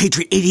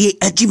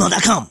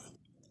immortalhatred88@gmail.com.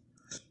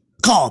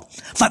 Call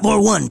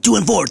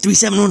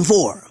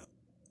 541-214-3714.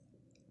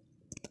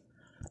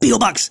 P.O.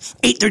 Box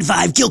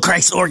 835,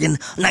 Gilchrist, Oregon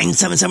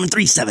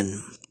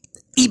 97737.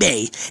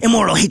 eBay,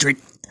 Immortal Hatred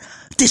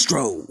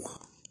Distro.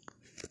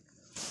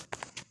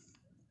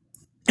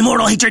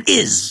 Immortal Hatred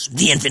is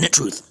the infinite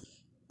truth.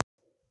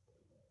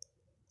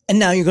 And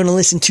now you're going to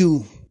listen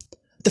to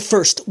The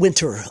First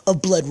Winter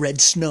of Blood Red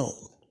Snow.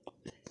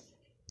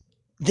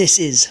 This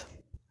is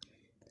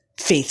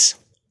Faith's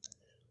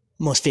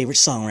most favorite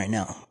song right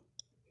now.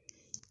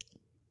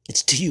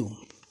 It's To You.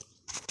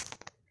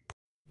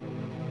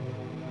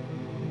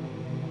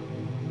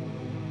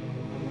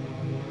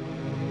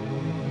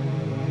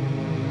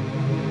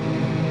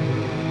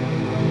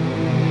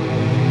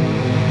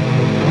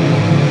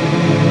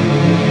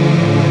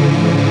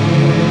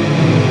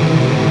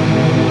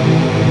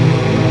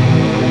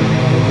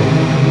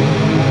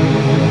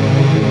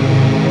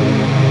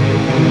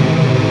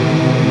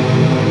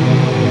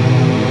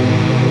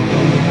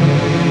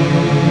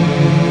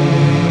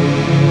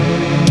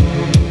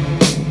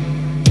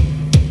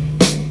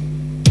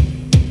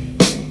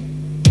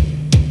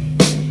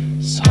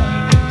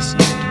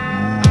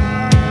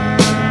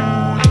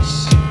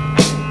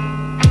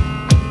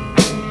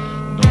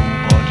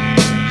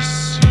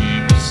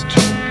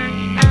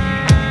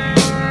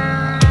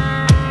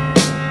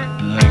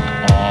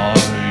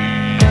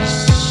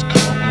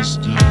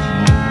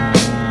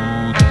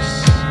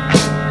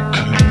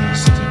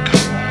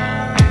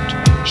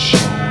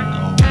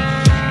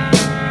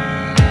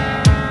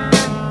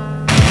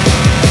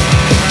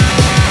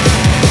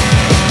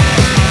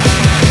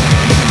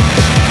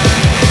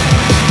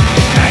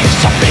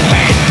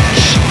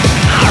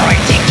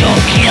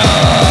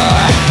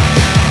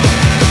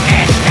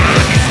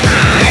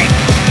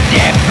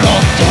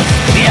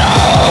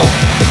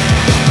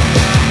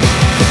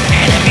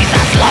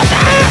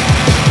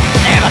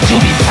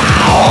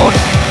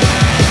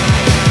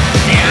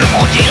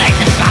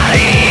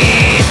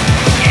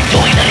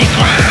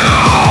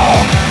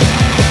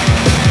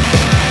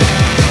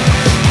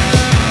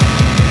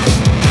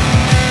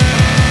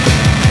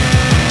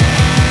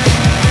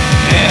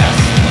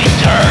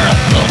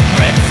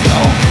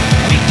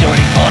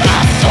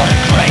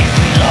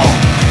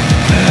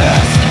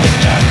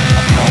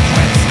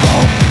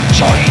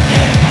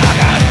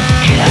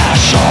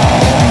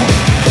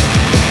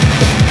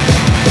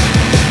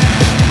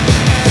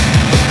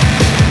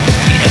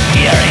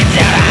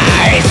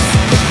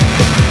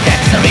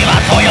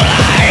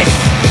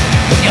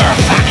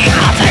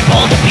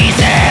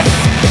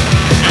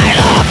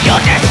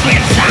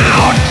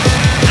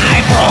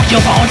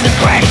 Your bones and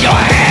crack your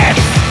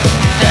heads.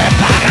 The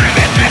pagan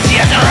madness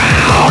is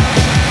around.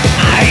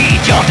 I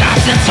eat your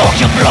guts and soak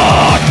your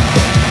blood.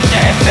 The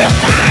first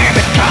time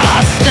it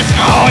colors the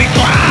snowy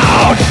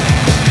ground.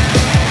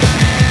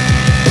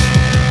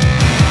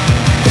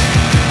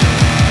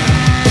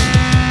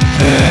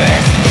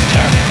 First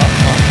winter of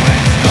blood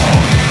red snow.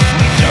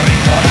 Winter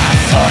is on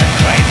us on the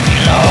graves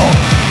below.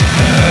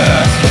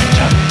 First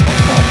winter of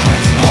blood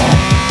red snow.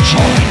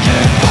 Join the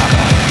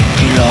pagan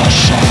killer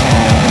show.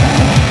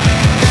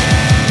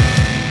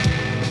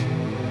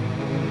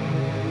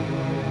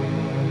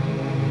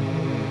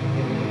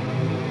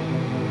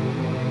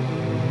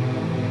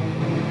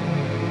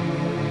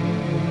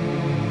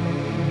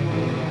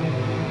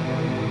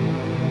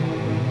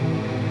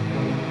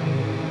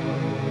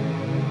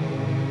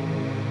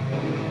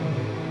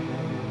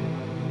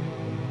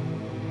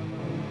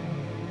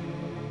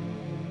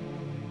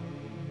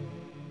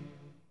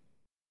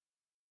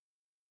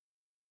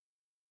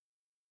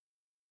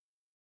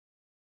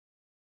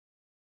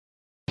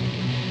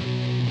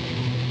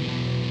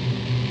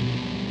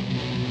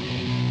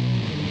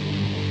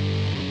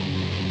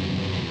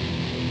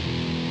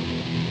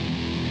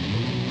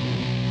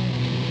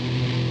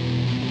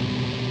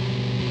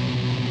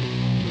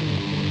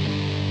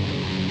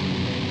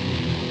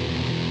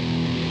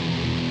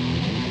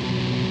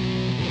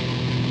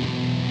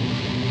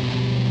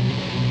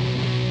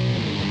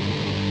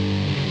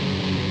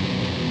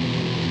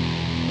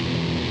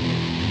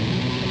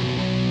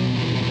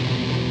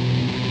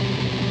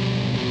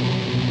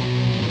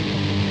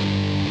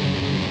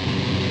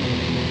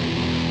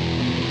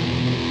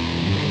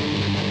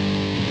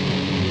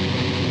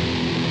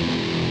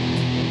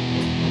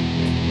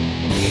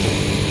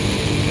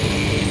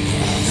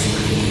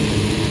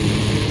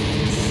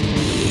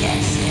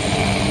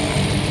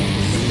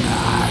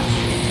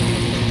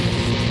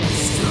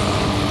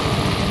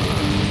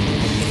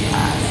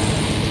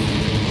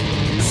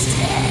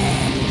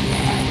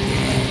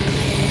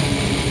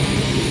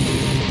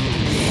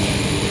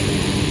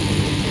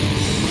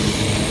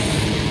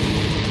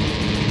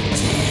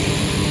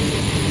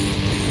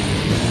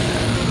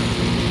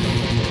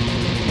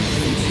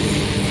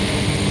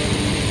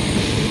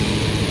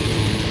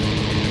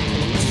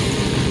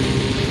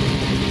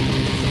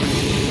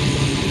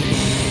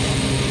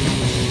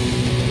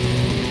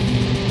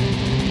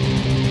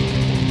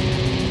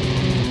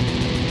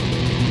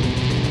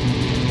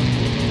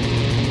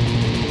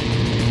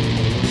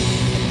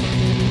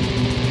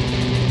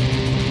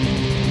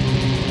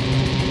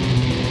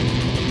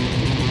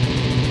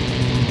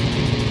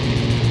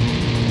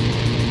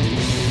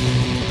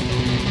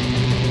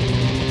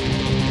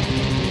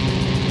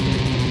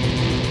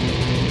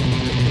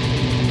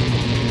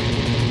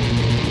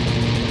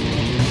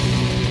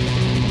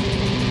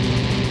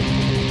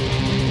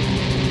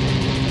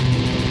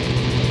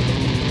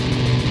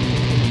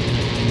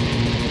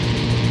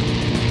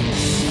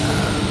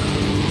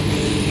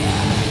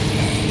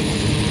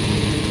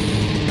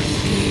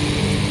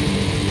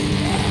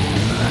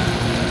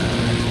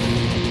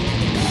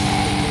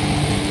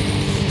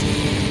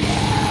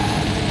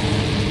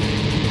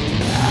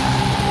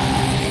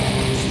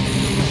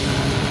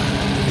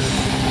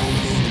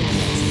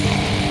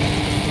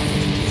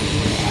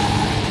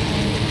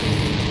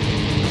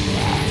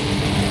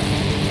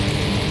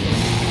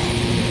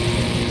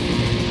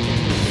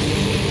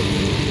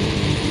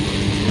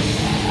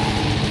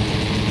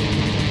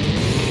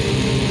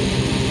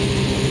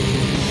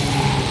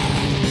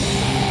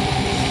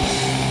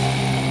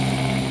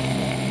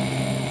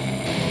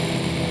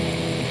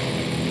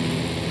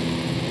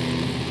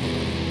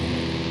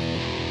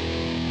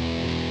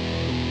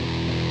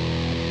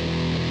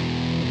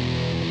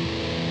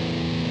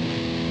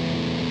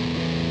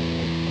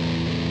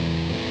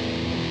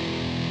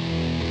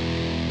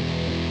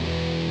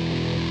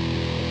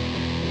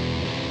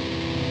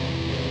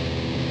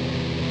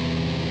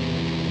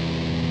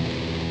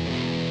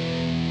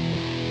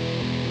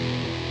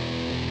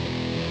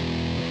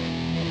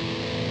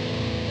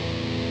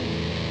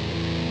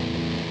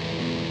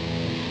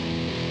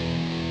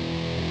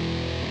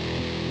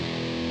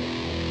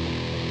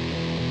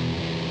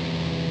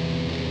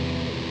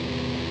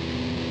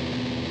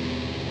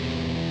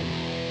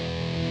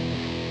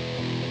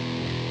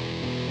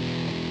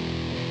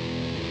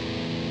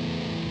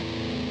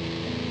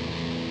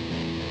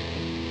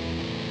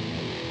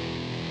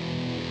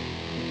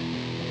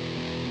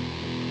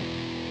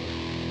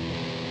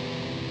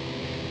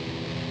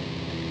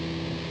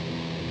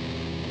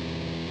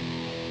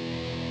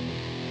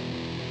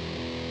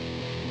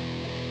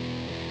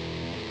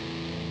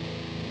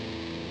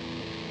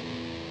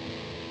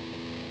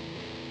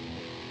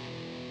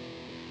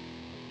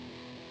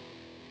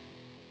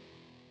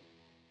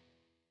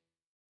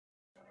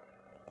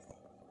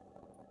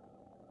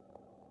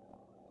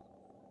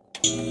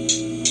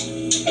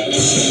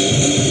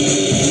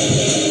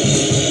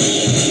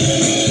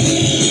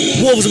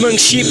 Wolves Among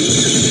Sheep,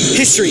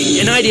 History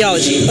and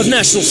Ideology of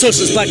National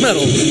Socialist Black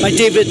Metal by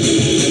David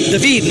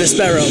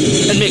Maspero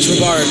and Mix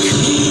Mubarak.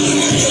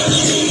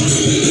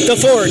 The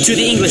foreword to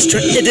the English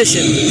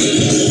edition.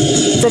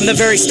 From the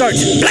very start,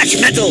 black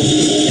metal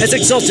has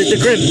exalted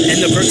the grim and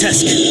the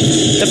grotesque.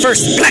 The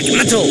first black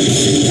metal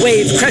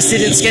wave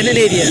crested in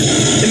Scandinavia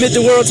amid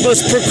the world's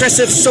most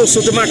progressive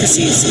social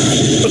democracies.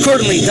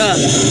 Accordingly, the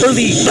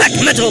early black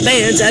metal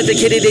bands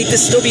advocated a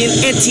dystopian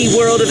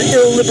anti-world of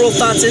illiberal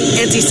thoughts and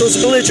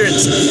anti-social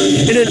belligerence.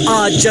 In an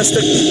odd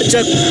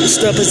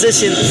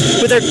juxtaposition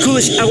with their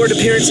ghoulish outward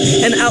appearance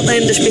and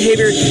outlandish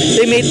behavior,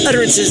 they made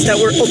utterances that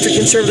were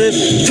ultra-conservative,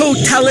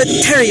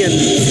 totalitarian,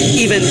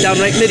 even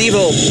downright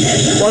medieval.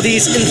 While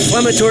these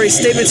inflammatory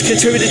statements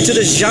contributed to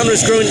the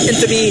genre's growing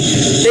infamy,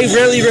 they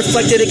rarely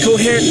reflected a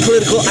coherent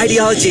political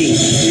ideology.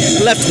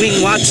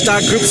 Left-wing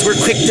watchdog groups were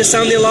quick to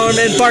sound the alarm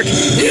and bark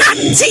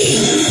Nazi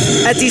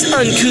at these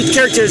uncouth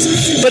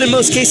characters, but in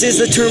most cases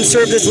the term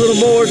served as little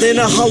more than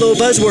a hollow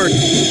buzzword.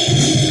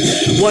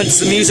 Once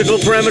the musical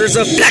parameters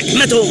of black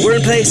metal were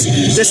in place,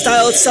 the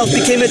style itself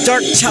became a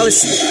dark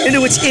chalice into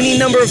which any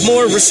number of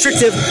more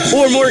restrictive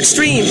or more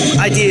extreme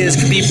ideas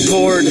could be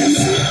poured.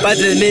 By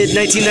the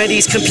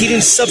mid-1990s,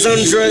 competing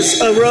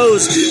subgenres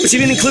arose, which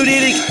even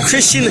included a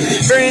Christian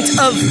variant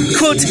of,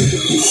 quote,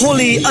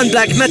 holy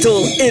unblack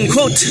metal, end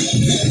quote.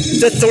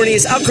 The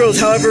thorniest outgrowth,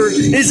 however,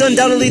 is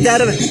undoubtedly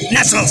that of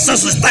National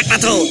Socialist Black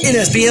Metal,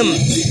 NSBM.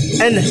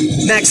 And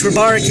Max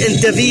Mubarak and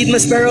David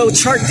Maspero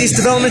chart these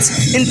developments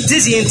in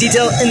dizzying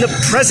detail in the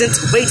present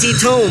weighty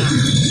tome.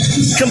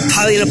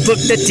 Compiling a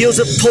book that deals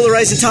with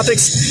polarizing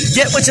topics,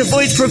 yet which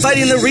avoids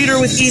providing the reader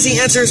with easy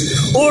answers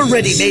or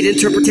ready-made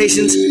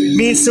interpretations,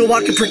 means to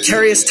walk a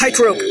precarious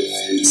tightrope.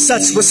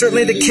 Such was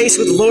certainly the case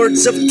with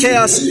Lords of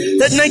Chaos,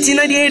 that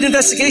 1998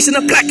 investigation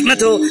of black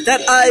metal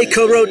that I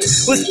co-wrote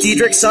with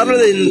Diedrich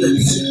Soderlund.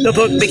 The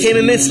book became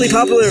immensely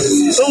popular,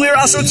 but we were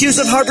also accused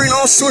of harboring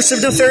all sorts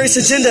of nefarious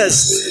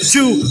agendas.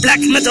 To black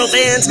metal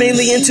fans,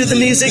 mainly into the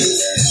music,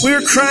 we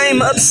were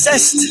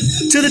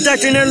crime-obsessed. To the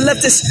doctrinaire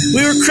leftists,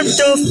 we were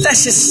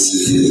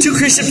crypto-fascists. To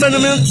Christian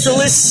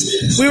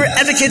fundamentalists, we were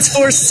advocates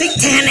for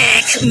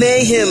satanic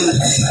mayhem.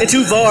 And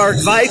to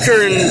Varg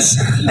Vikernes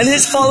and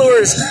his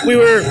followers, we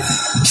were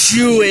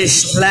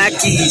Jewish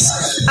lackeys,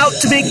 out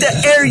to make the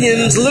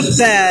Aryans look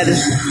bad.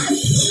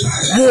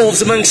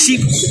 Wolves Among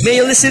Sheep may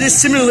elicit a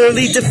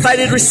similarly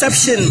divided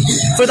reception,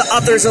 for the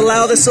authors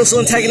allow the social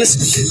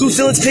antagonists who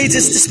fill its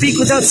pages to speak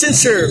without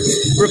censure.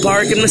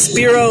 Mubarak and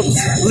Maspero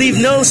leave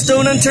no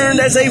stone unturned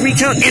as they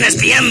recount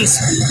NSBM's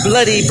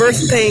bloody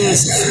birth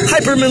pangs,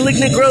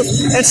 hyper-malignant growth,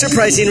 and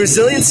surprising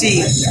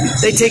resiliency.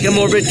 They take a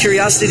morbid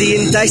curiosity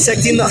in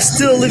dissecting the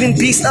still living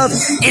beast of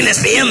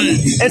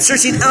NSBM and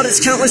searching out its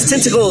countless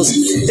tentacles.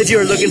 If you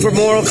are looking for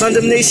moral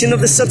condemnation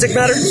of the subject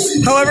matter,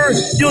 however,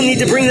 you'll need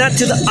to bring that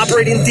to the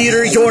operating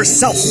theater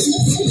yourself.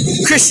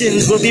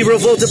 Christians will be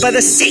revolted by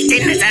the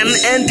Satanism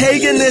and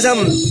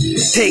paganism.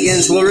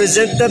 Pagans will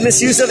resent the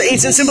misuse of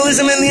ancient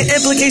symbolism and the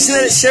implication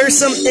that it shares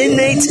some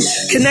innate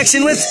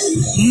connection with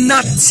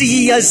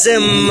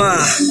Nazism.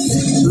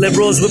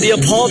 Liberals will be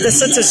appalled that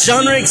such a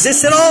genre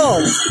exists at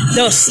all.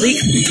 They'll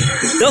sleep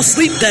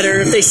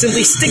better if they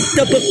simply stick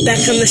the book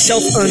back on the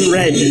shelf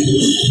unread.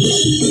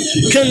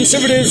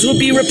 Conservatives will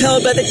be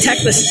repelled by the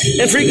tactless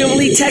and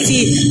frequently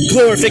tacky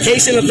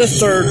glorification of the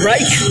Third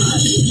Reich.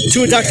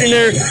 To a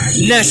doctrinaire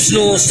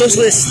National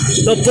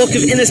Socialist, the book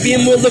of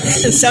NSBM will look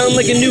and sound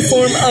like a new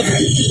form of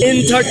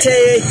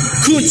Entarte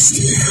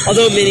Kunst.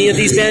 Although many of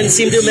these bands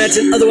seem to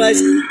imagine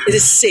otherwise, it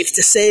is safe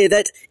to say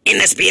that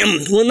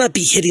NSBM will not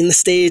be hitting the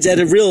stage at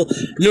a real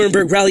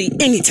Nuremberg rally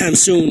anytime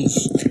soon.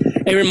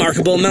 A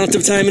remarkable amount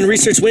of time and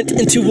research went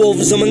into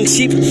Wolves Among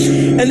Sheep,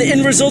 and the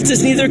end result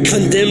is neither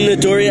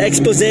condemnatory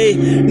expose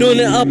nor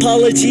an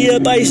apologia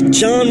by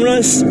genre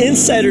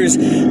insiders.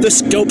 The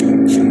scope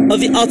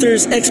of the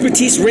author's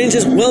expertise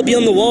ranges well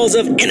beyond the walls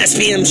of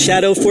NSBM's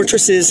shadow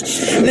fortresses,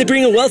 and they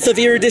bring a wealth of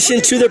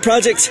erudition to their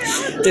project.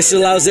 This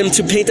allows them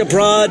to paint a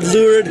broad,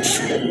 lurid,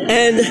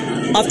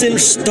 and often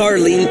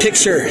startling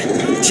picture.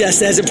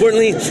 Just as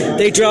importantly,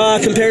 they draw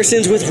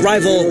comparisons with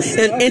rival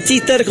and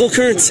antithetical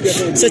currents,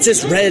 such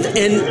as red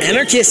and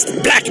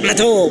anarchist black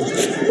metal,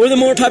 or the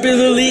more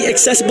popularly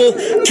accessible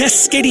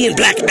Cascadian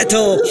black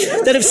metal,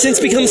 that have since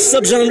become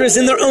subgenres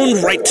in their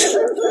own right.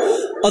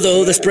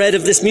 Although the spread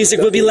of this music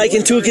will be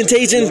likened to a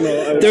contagion,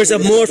 there's a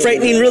more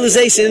frightening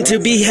realization to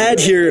be had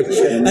here.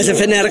 As a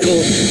fanatical,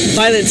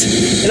 violent,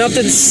 and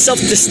often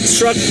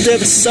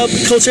self-destructive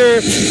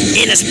subculture,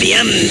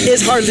 NSBM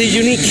is hardly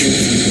unique.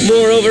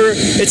 Moreover,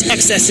 its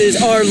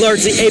excesses are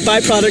largely a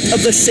byproduct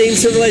of the same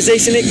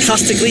civilization it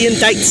caustically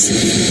indicts.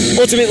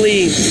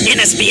 Ultimately,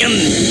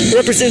 NSBM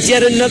represents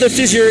yet another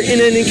fissure in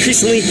an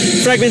increasingly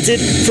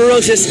fragmented,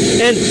 ferocious,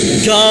 and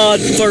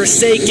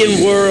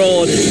God-forsaken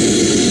world.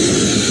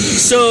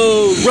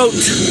 So wrote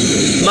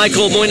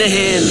Michael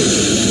Moynihan,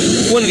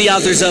 one of the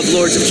authors of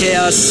Lords of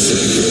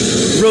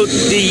Chaos. wrote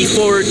the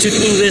foreword to the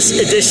English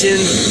edition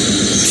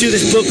to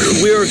this book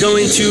we are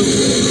going to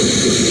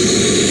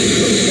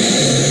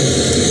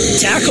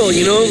tackle,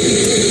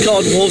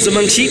 called Wolves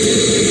Among Sheep,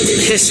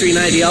 History and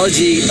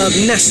Ideology of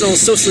National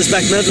Socialist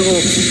Black Metal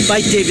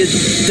by David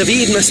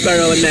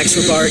Maspero and Max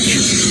Robark.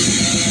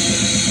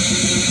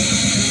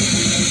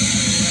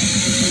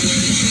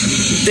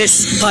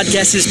 This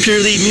podcast is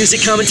purely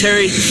music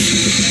commentary.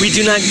 We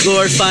do not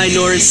glorify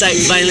nor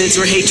incite violence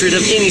or hatred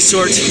of any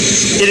sort.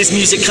 It is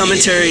music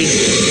commentary,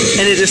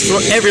 and it is for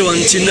everyone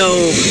to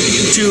know,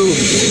 to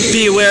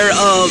be aware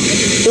of,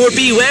 or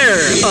beware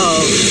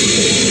of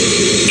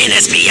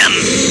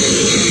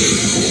NSBM.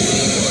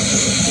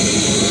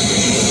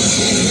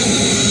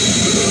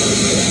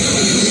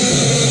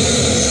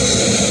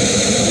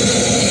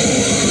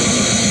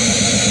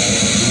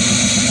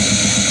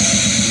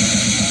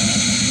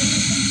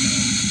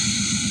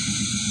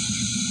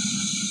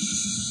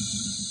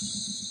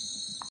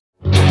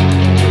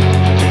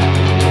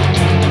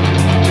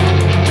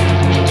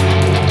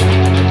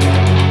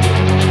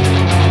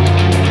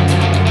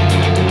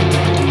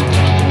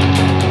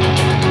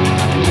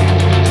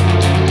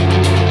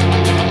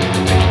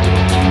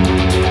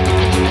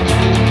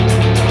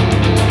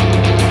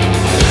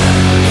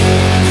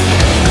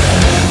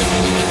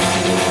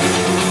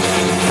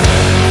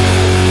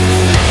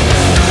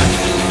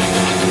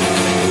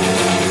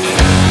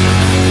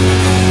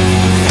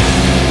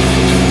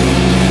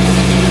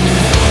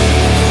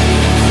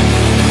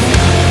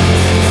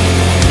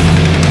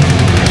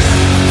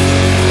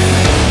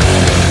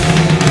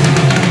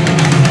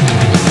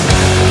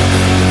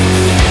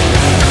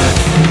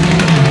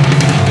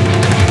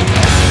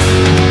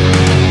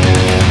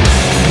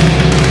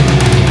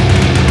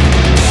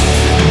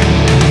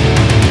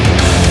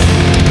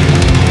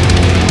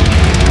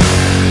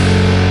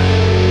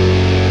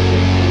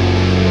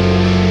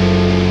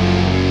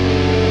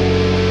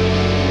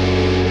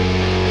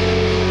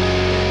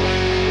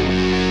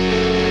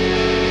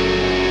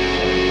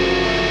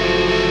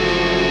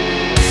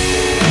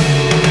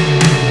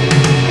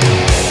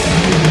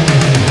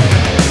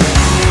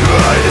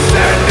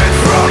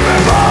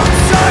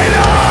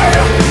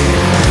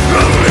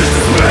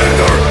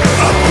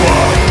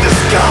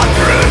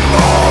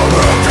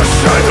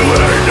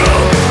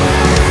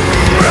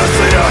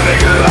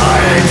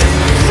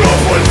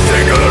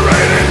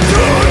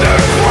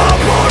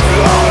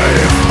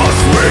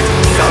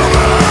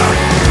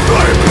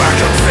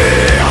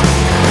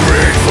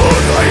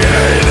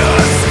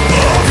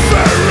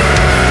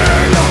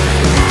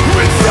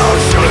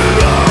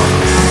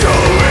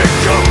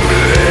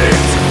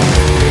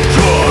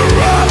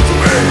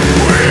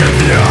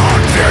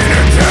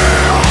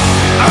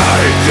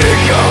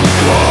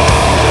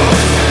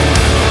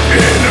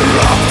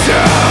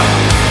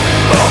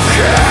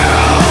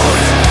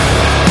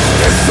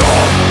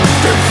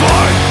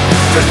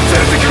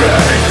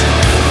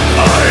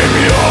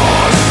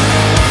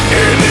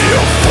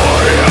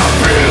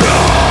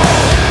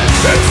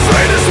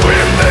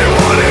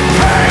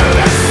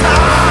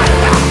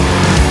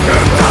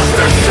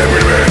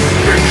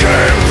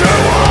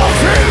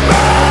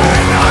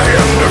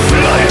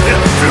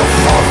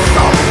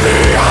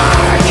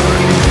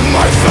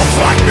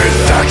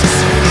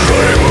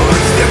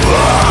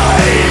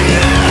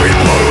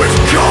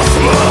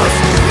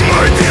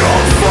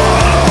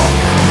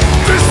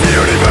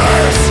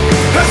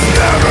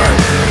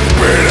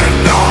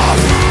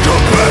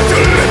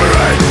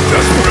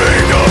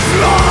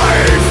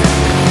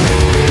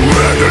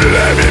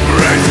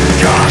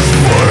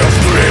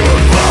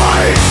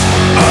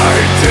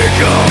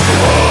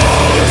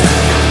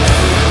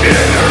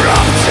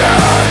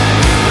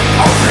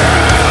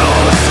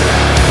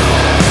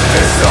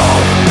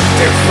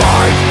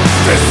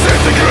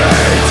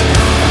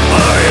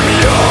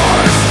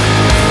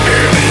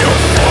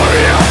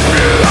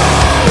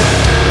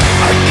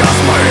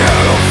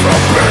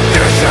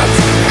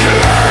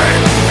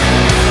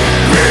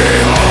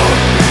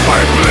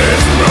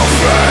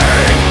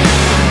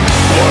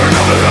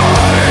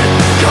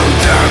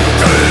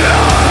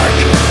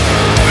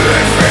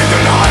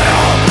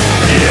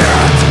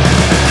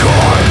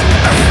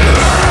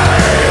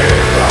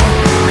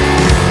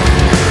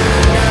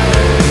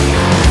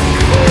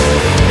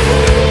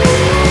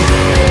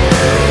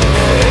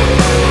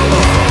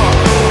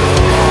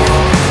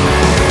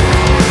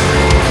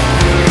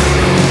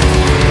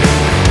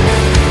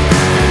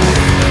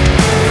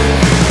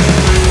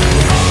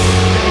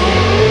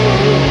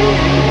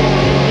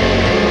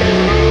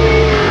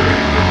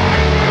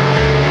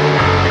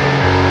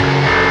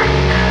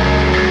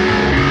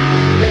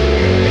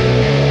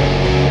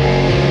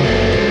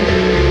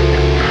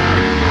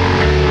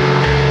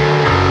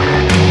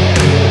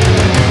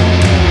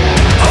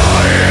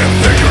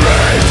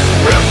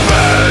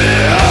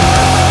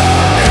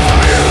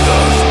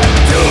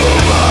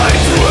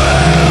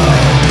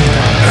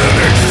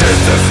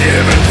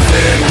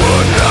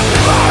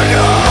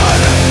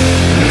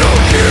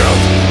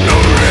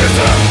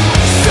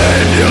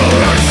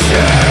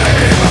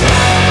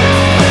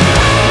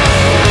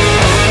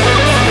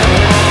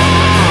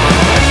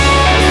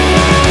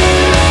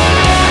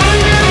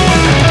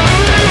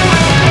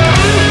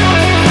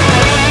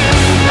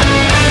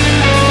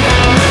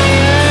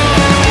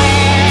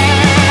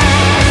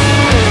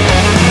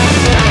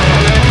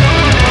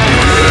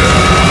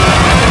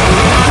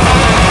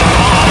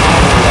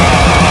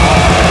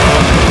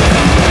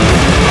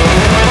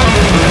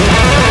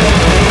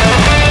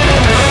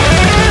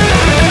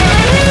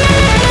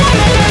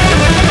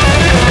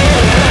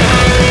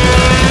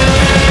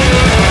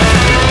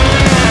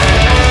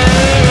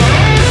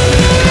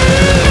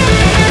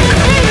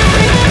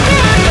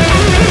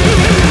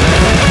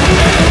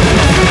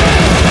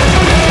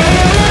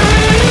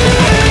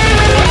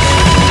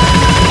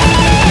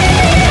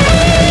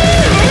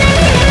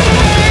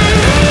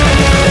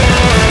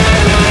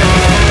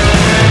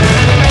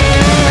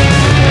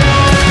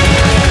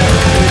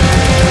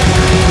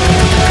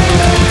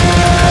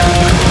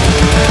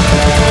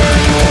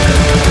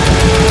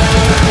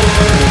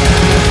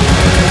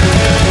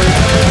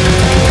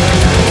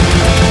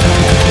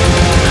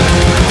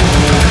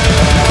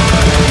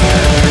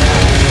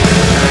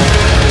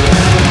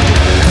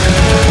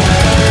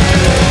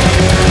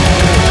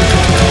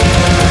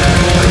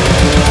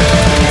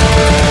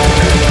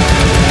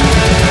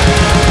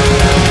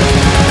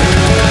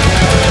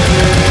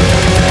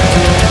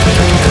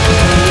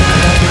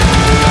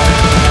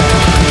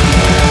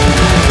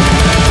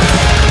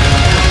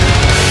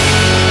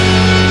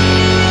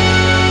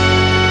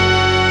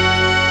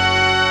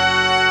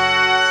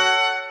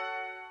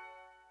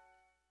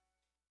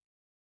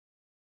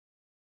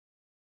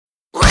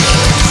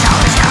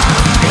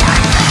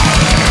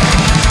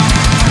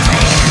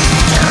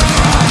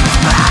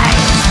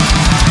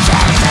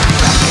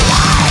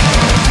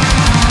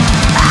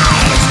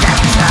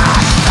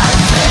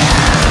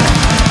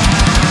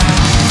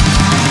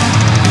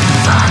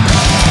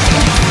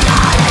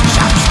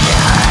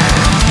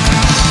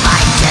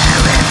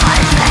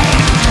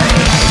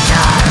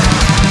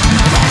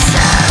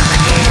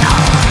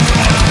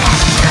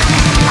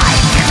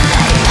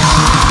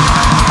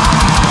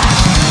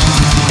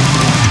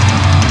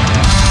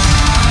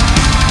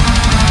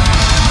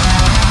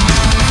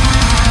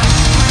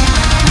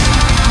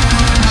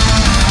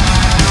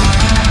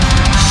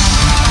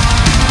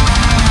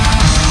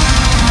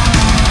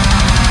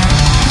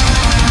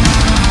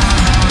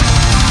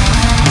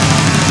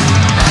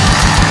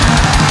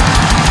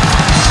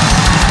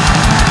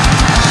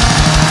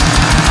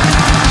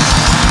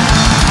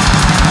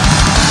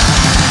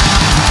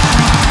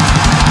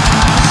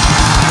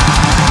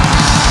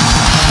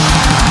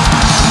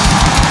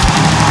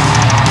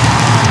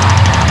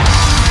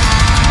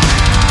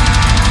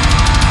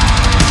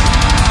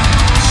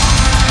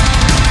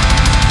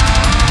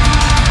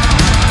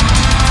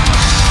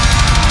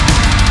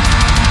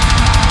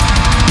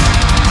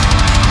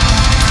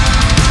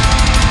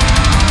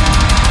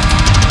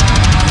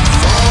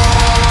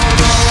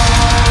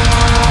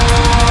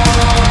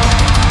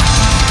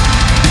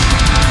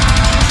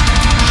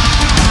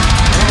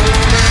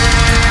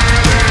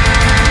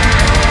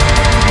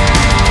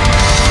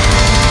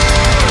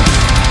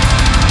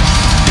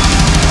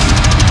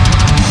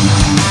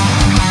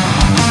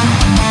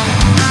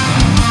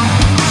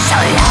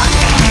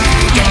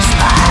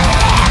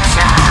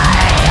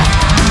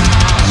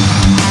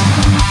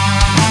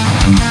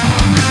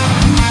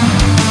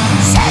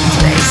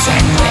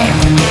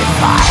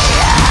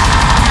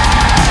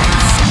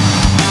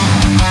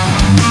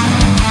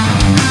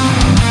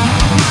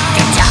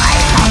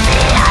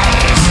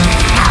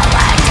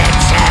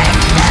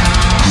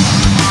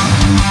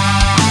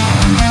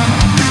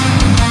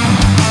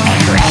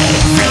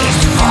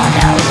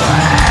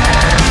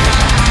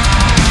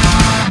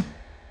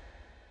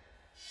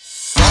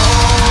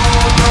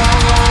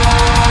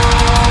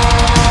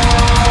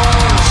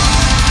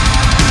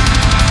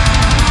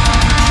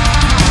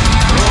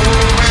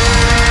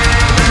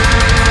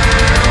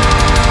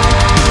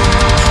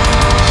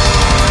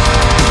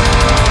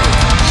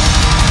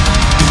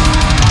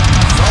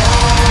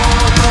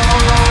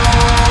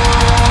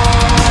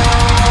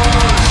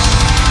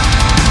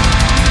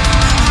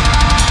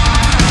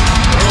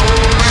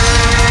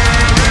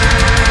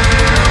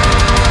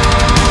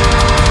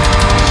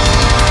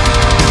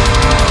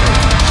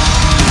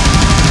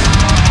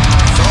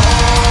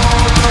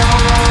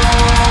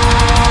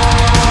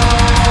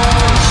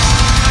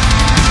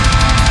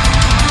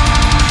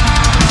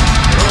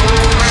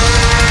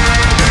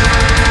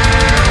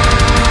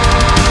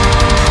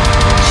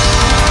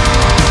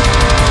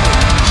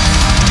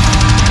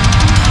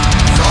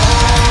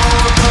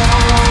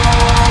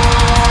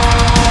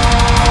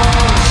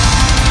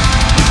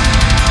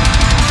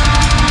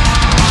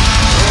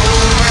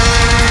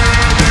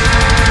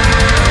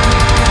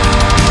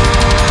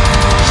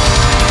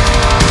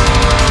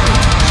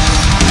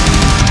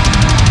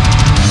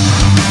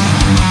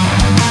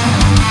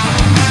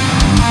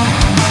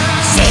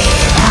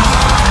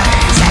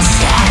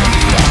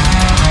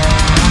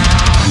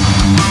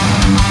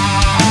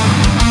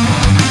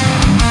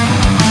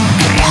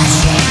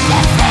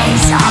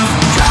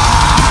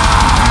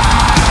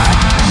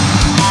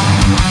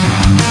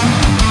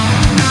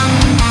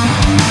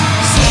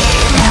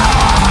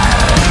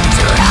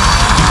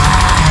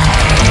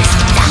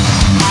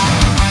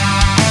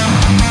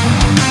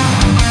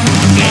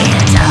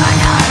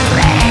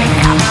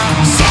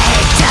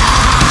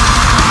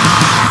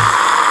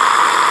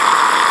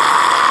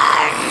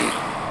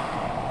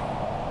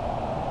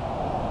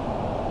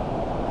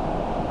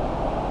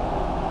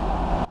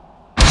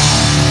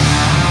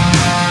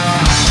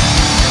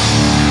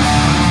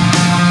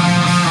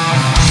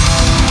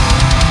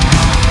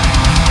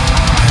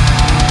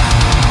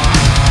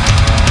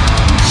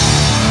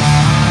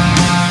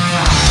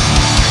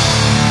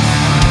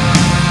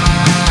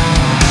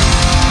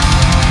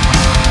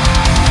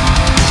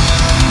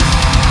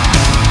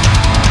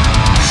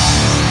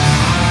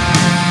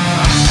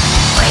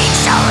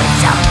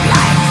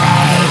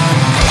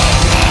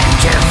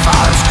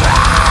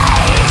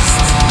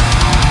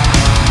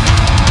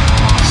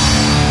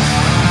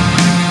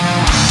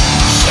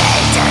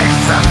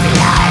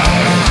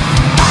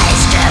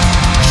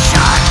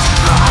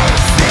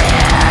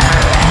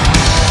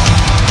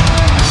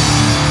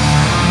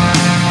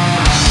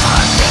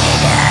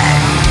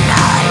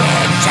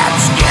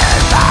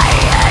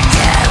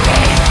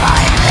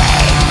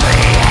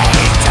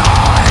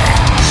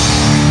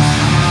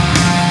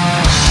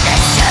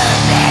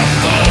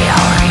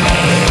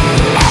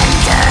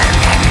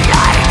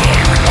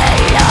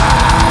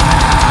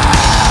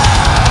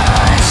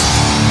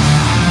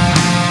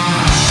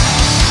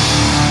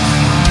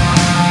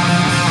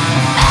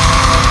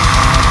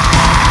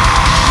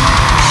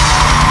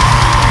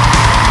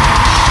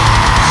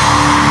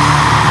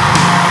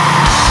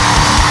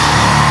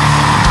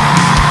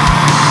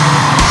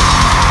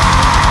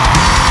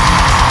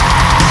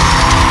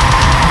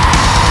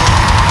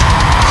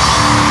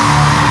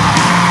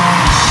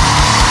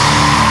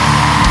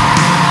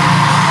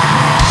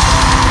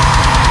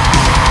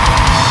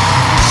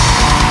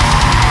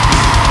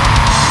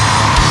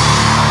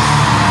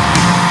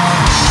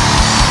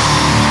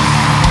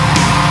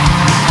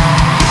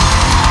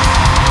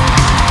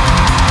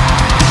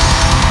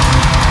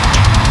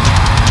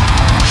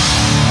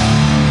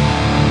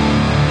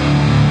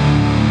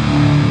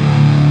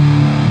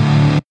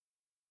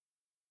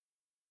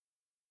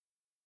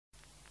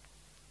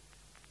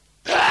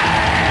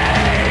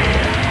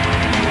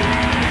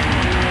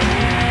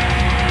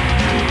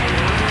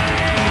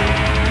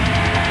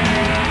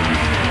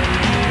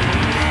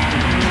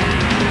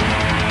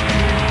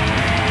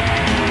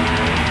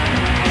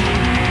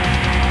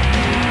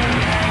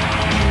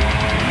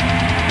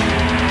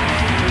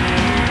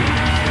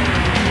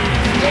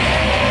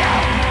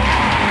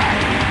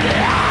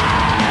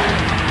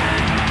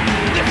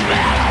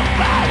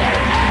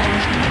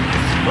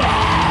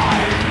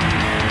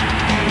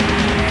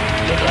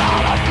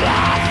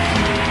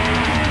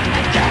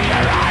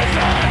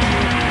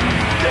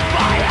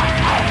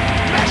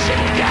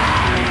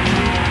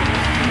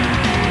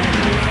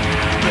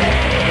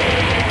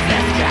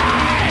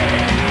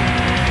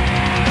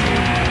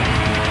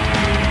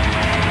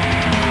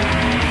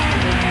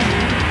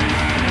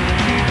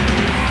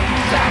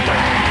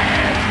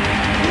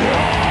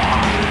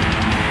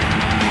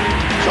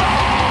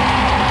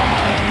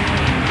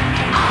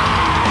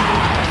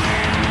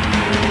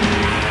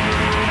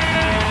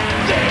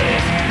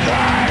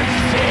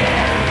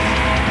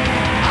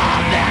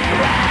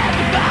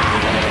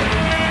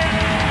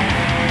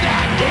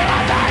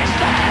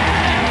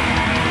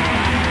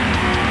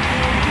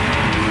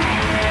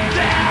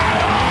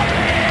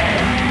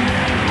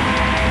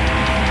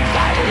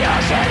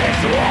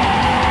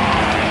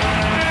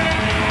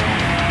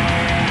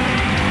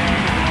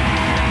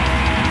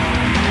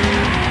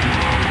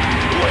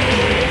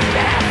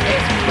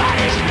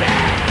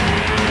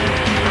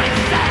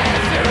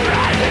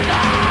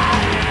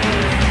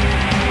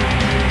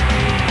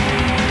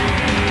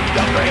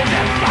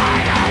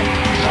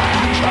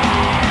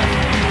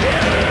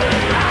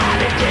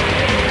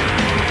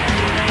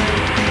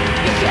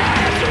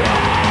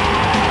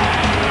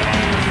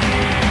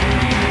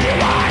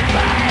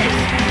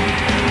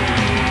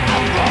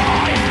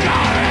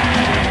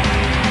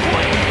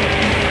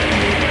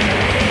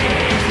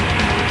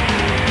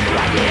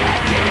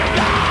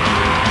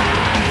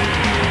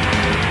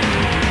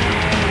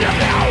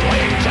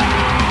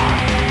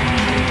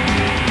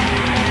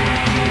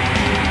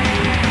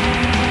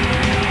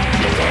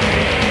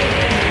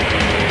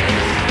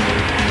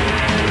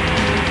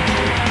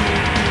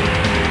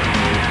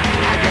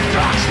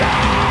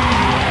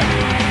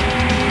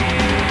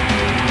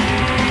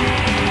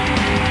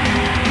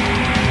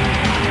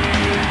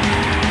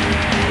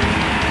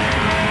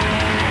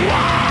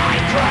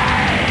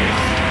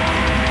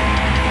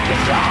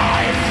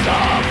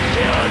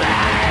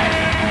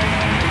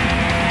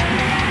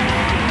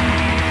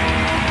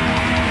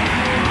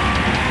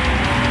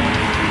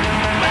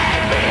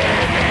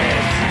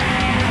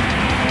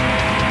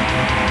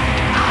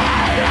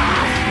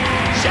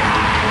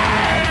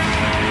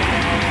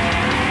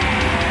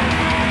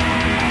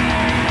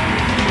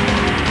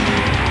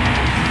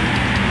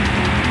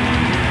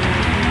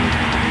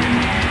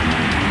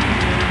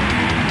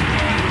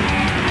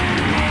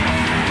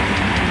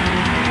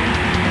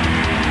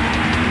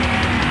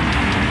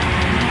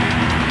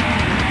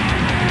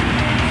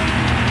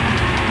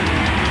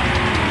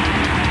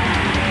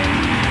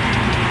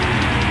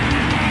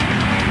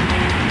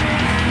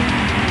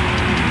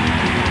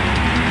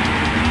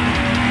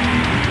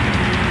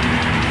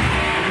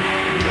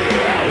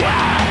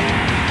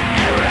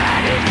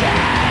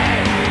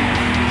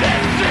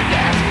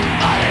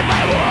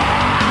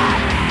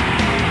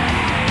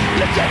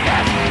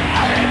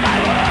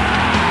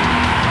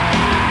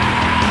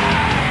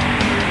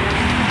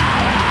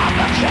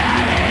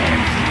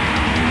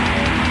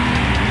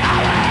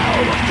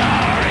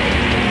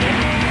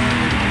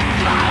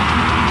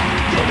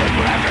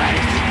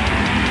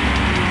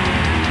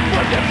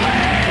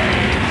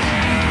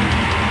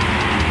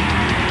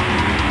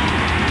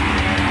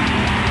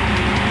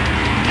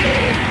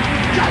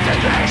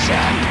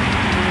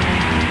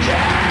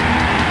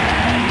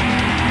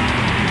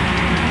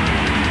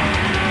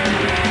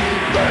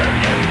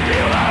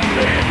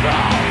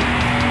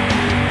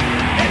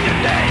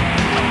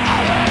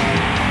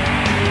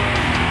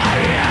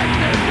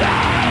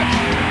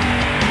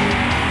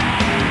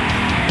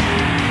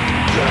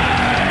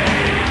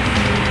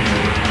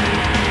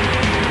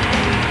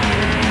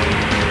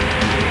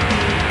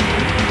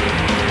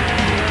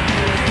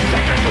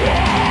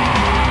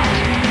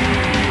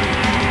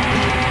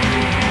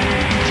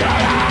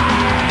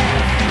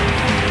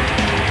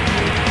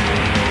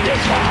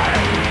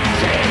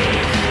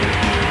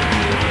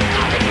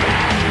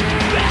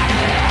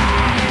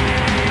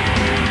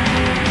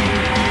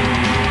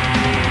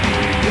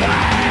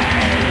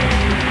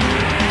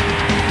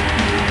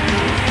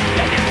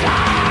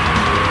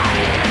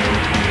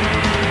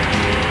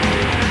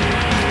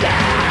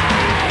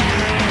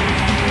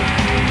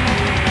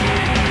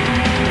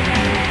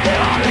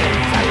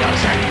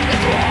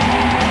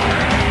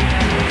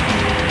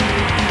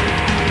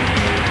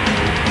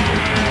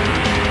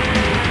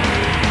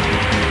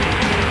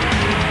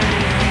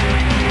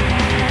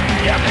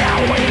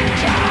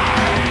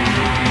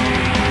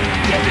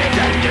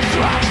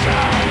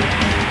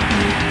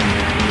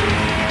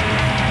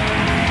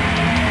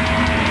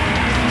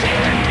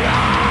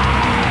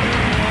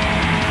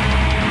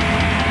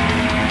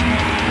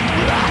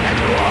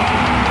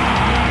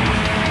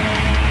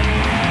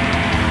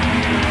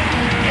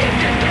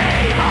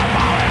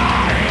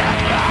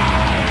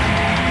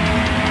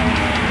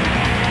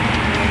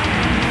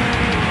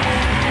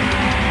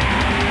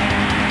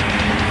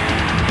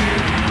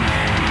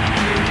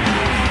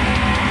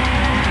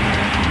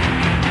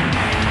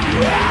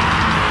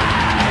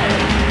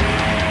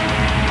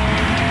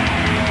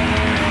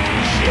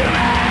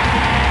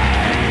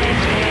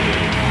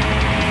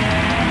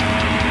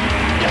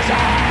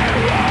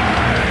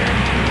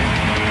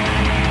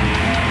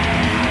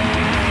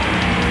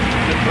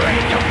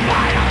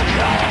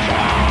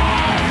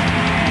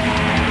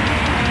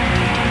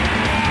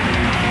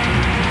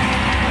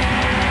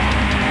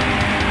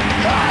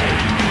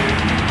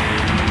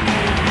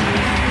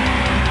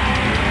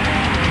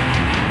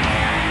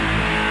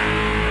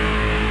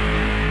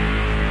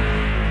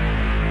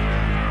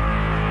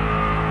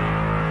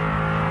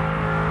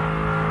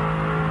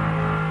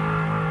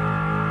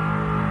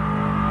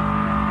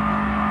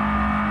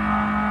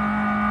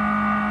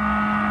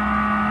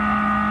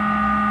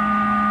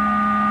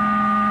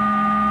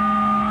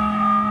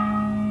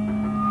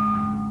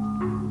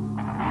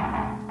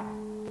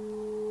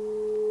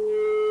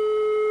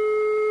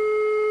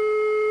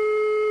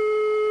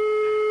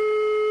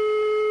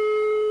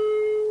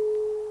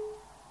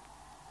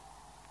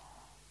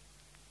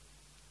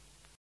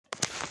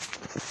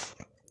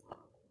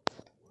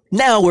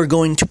 Now we're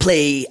going to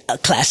play a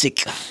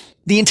classic.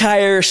 The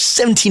entire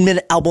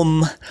 17-minute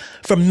album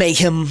from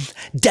Mayhem,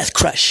 Death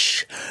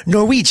Crush,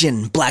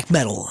 Norwegian black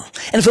metal.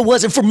 And if it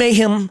wasn't for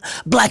Mayhem,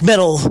 black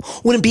metal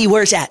wouldn't be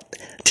where it's at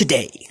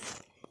today.